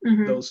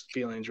those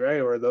feelings,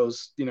 right? Or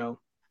those,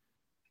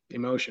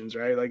 emotions,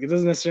 right? Like it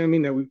doesn't necessarily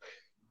mean that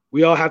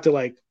we all have to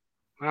like,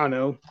 I don't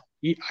know,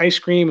 eat ice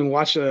cream and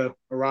watch a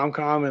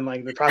rom-com and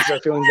like the process our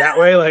feelings that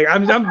way. Like I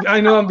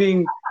know I'm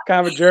being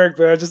kind of a jerk,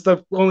 but that's just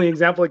the only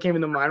example that came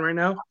into mind right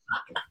now.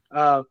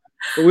 But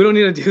we don't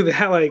need to do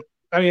that. Like,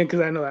 I mean,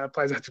 because I know that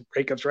applies after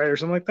breakups, right, or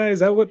something like that. Is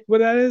that what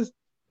that is?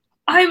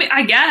 I mean,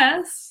 I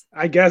guess.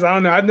 I guess I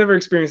don't know. I've never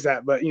experienced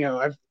that, but you know,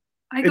 I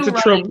it's go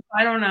a trope. running. So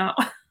I don't know.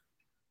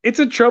 It's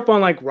a trope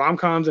on like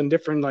rom-coms and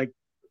different like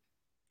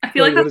I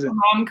feel like what that's is a it?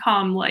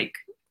 rom-com like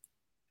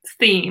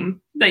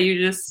theme that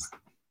you just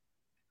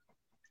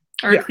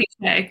or Yeah.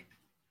 cliche.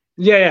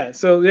 Yeah.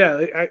 So yeah,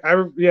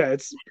 yeah,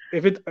 it's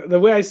if it the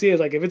way I see it is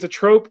like if it's a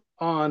trope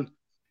on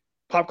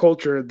pop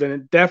culture, then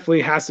it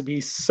definitely has to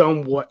be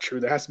somewhat true.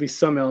 There has to be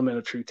some element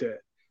of truth to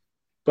it.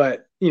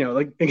 But you know,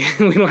 like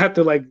again, we don't have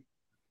to like,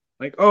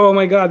 oh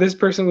my God, this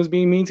person was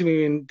being mean to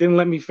me and didn't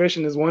let me fish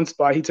in this one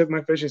spot. He took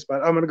my fishing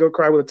spot. I'm gonna go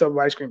cry with a tub of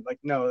ice cream. Like,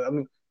 no, I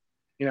mean,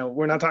 you know,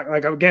 we're not talking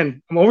like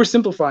again, I'm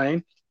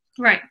oversimplifying.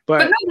 Right.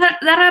 But But no,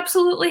 that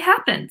absolutely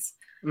happens.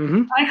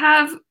 mm-hmm. I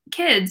have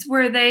kids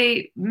where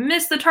they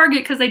miss the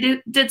target because they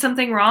did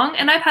something wrong,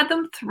 and I've had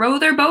them throw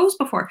their bows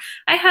before.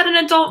 I had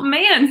an adult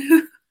man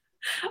who,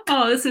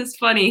 oh, this is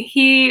funny.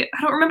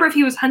 I don't remember if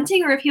he was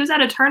hunting or if he was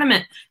at a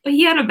tournament, but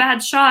he had a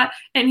bad shot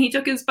and he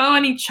took his bow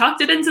and he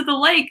chucked it into the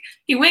lake.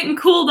 He went and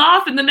cooled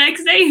off, and the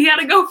next day he had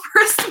to go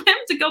for a swim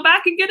to go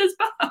back and get his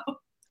bow.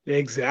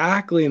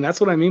 Exactly. And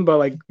that's what I mean by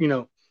like, you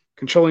know,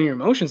 controlling your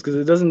emotions because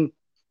it doesn't,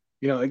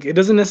 you know, like, it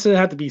doesn't necessarily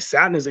have to be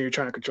sadness that you're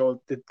trying to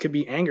control. It could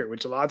be anger,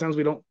 which a lot of times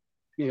we don't,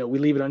 you know, we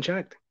leave it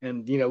unchecked.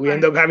 And, you know, we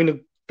end up having to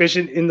fish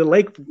it in the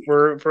lake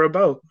for a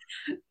bow.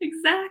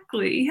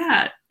 Exactly.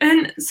 Yeah.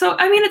 And so,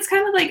 I mean, it's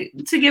kind of like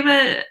to give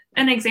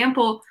an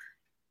example,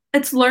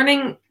 it's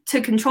learning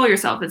to control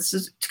yourself. It's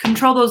just to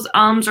control those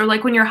ums, or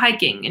like when you're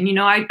hiking and, you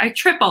know, I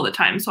trip all the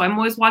time. So I'm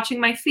always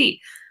watching my feet.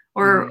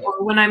 Or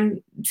when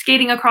I'm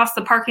skating across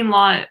the parking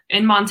lot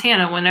in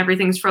Montana when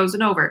everything's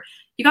frozen over,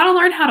 you got to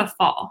learn how to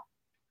fall.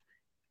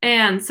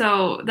 And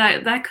so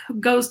that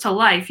goes to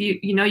life.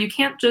 You know, you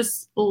can't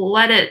just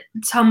let it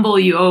tumble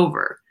you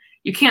over.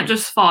 You can't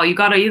just fall. You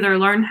got to either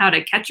learn how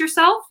to catch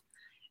yourself,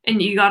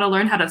 and you got to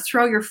learn how to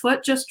throw your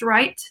foot just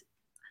right.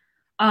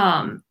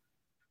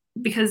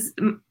 Because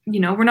you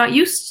know, we're not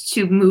used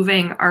to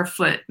moving our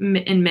foot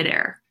in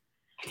midair.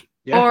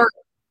 Yeah.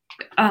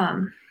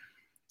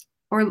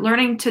 Or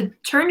learning to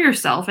turn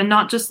yourself and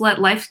not just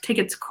let life take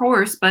its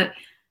course, but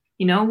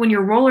you know, when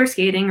you're roller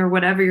skating or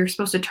whatever, you're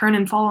supposed to turn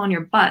and fall on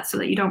your butt so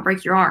that you don't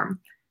break your arm,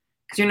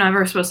 because you're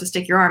never supposed to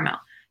stick your arm out.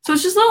 So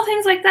it's just little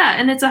things like that,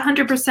 and it's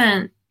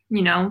 100%,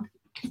 you know,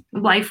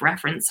 life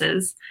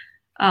references,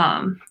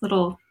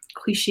 little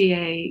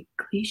cliche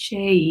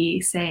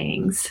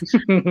sayings.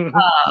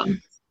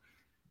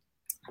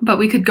 But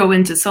we could go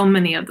into so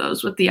many of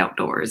those with the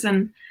outdoors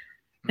and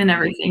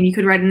everything. You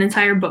could write an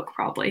entire book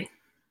probably.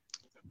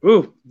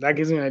 Ooh, that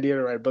gives me an idea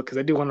to write a book because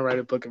I do want to write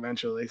a book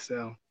eventually.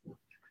 So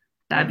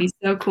that'd be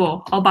so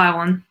cool. I'll buy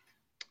one.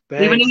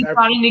 Thanks. Even if it's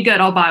not any good,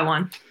 I'll buy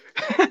one.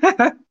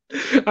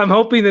 I'm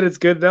hoping that it's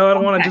good though. I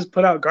don't want to just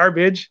put out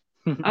garbage.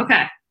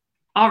 Okay.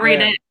 I'll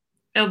read it.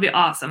 It'll be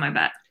awesome, I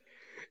bet.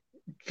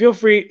 Feel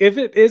free, if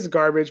it is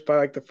garbage by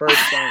like the first,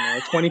 I don't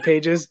know, 20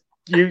 pages,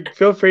 you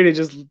feel free to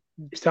just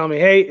tell me,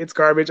 hey, it's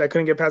garbage. I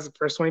couldn't get past the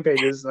first 20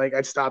 pages. Like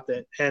I stopped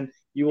it, and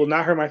you will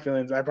not hurt my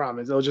feelings. I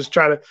promise. It'll just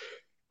try to,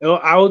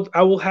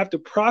 I will have to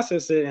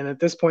process it. And at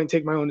this point,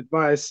 take my own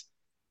advice,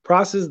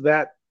 process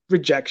that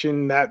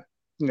rejection, that,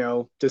 you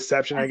know,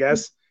 deception, I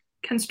guess.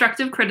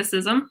 Constructive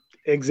criticism.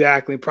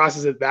 Exactly.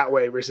 Process it that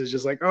way versus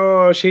just like,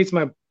 oh, she hates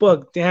my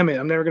book. Damn it.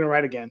 I'm never going to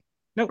write again.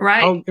 No,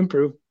 right. I'll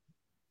improve.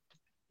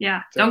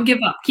 Yeah. So, don't give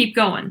up. Keep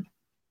going.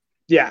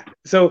 Yeah.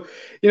 So,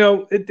 you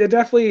know, it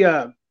definitely,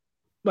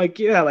 like,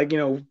 yeah, like, you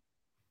know,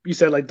 you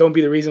said, like, don't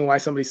be the reason why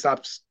somebody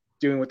stops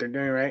doing what they're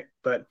doing, right?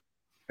 But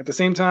at the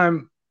same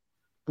time,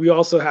 we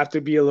also have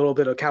to be a little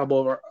bit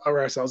accountable of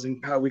ourselves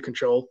and how we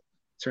control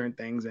certain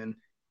things. And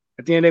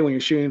at the end of the day, when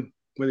you're shooting,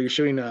 whether you're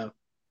shooting a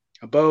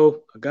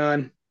bow, a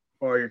gun,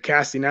 or you're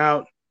casting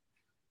out,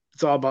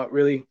 it's all about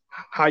really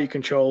how you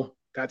control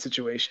that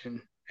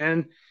situation.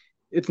 And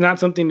it's not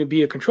something to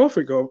be a control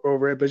freak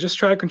over it, but just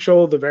try to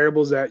control the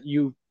variables that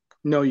you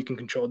know you can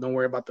control. Don't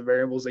worry about the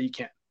variables that you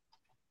can't.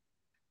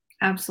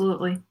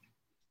 Absolutely.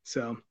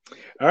 So,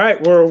 all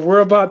right,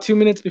 we're about 2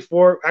 minutes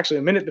before, actually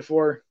a minute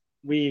before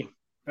we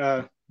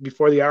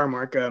before the hour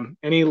mark.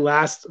 Any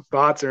last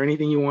thoughts or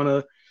anything you want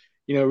to,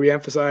 you know,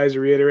 reemphasize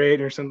or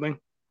reiterate or something?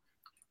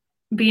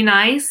 Be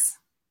nice.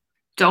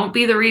 Don't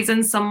be the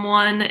reason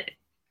someone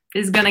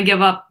is going to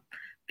give up,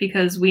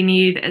 because we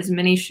need as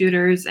many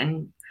shooters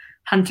and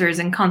hunters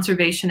and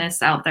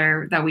conservationists out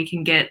there that we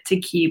can get to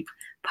keep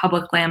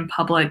public land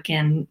public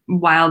and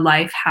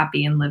wildlife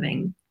happy and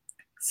living.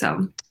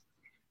 So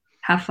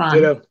have fun.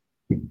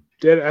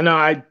 I know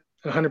I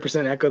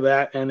 100% echo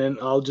that. And then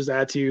I'll just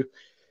add to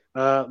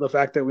the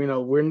fact that, you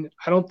know,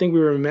 I don't think we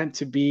were meant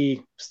to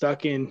be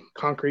stuck in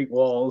concrete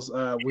walls.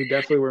 We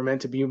definitely were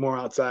meant to be more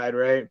outside,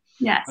 right?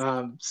 Yes.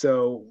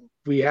 So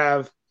we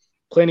have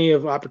plenty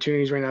of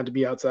opportunities right now to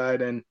be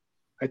outside. And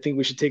I think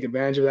we should take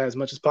advantage of that as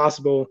much as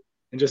possible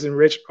and just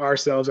enrich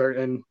ourselves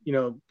and, you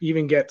know,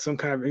 even get some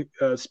kind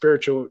of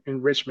spiritual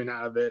enrichment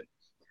out of it.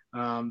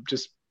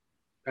 Just,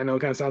 I know it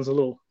kind of sounds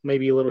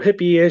maybe a little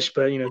hippie-ish,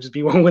 but, you know, just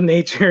be one with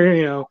nature,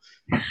 you know,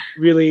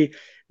 really,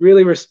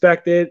 really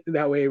respect it.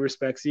 That way it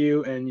respects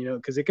you. And, you know,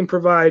 because it can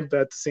provide, but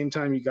at the same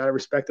time, you got to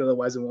respect it.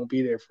 Otherwise it won't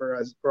be there for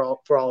us,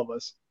 for all of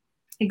us.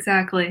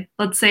 Exactly.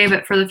 Let's save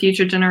it for the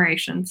future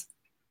generations.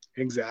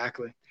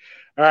 Exactly.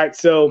 All right.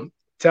 So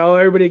tell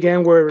everybody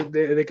again where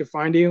they could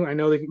find you. I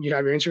know that you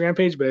have your Instagram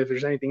page, but if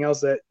there's anything else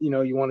that, you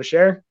know, you want to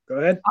share, go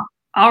ahead.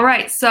 All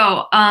right.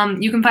 So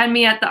you can find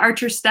me at the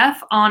Archer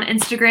Steph on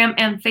Instagram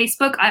and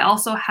Facebook. I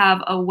also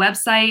have a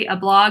website, a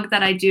blog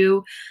that I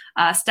do,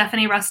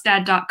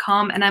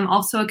 stephanierustad.com. And I'm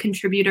also a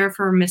contributor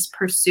for Miss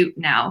Pursuit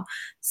now.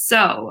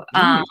 So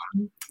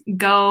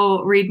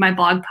go read my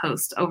blog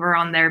post over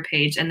on their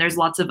page. And there's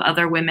lots of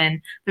other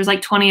women. There's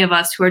like 20 of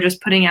us who are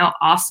just putting out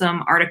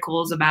awesome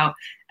articles about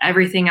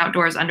everything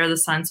outdoors under the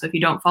sun. So if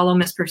you don't follow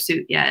Miss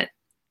Pursuit yet,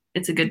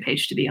 it's a good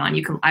page to be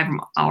on. I'm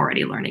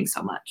already learning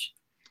so much.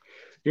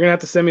 You're gonna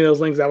have to send me those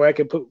links. That way I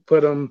can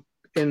put them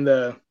in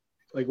the,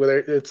 like, whether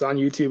it's on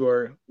YouTube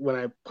or when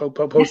I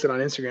post it on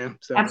Instagram.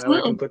 So that way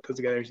I can put those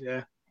together.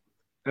 Yeah,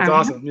 that's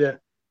awesome. Yeah.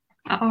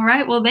 All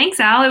right. Well, thanks,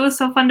 Al. It was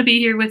so fun to be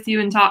here with you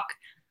and talk.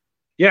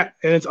 Yeah,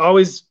 and it's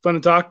always fun to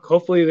talk.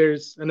 Hopefully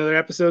there's another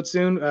episode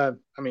soon. I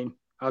mean,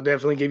 I'll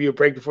definitely give you a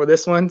break before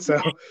this one.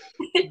 So,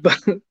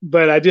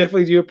 but I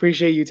definitely do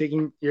appreciate you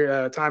taking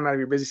your time out of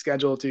your busy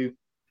schedule to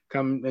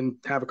come and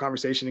have a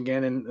conversation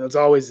again. And as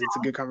always, it's a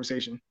good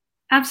conversation.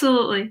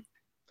 Absolutely.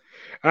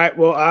 All right.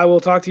 Well, I will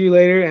talk to you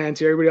later. And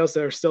to everybody else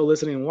that are still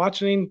listening and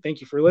watching,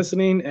 thank you for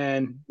listening.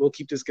 And we'll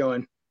keep this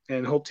going.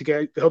 And hope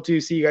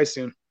to see you guys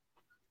soon.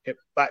 Yep.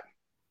 Bye.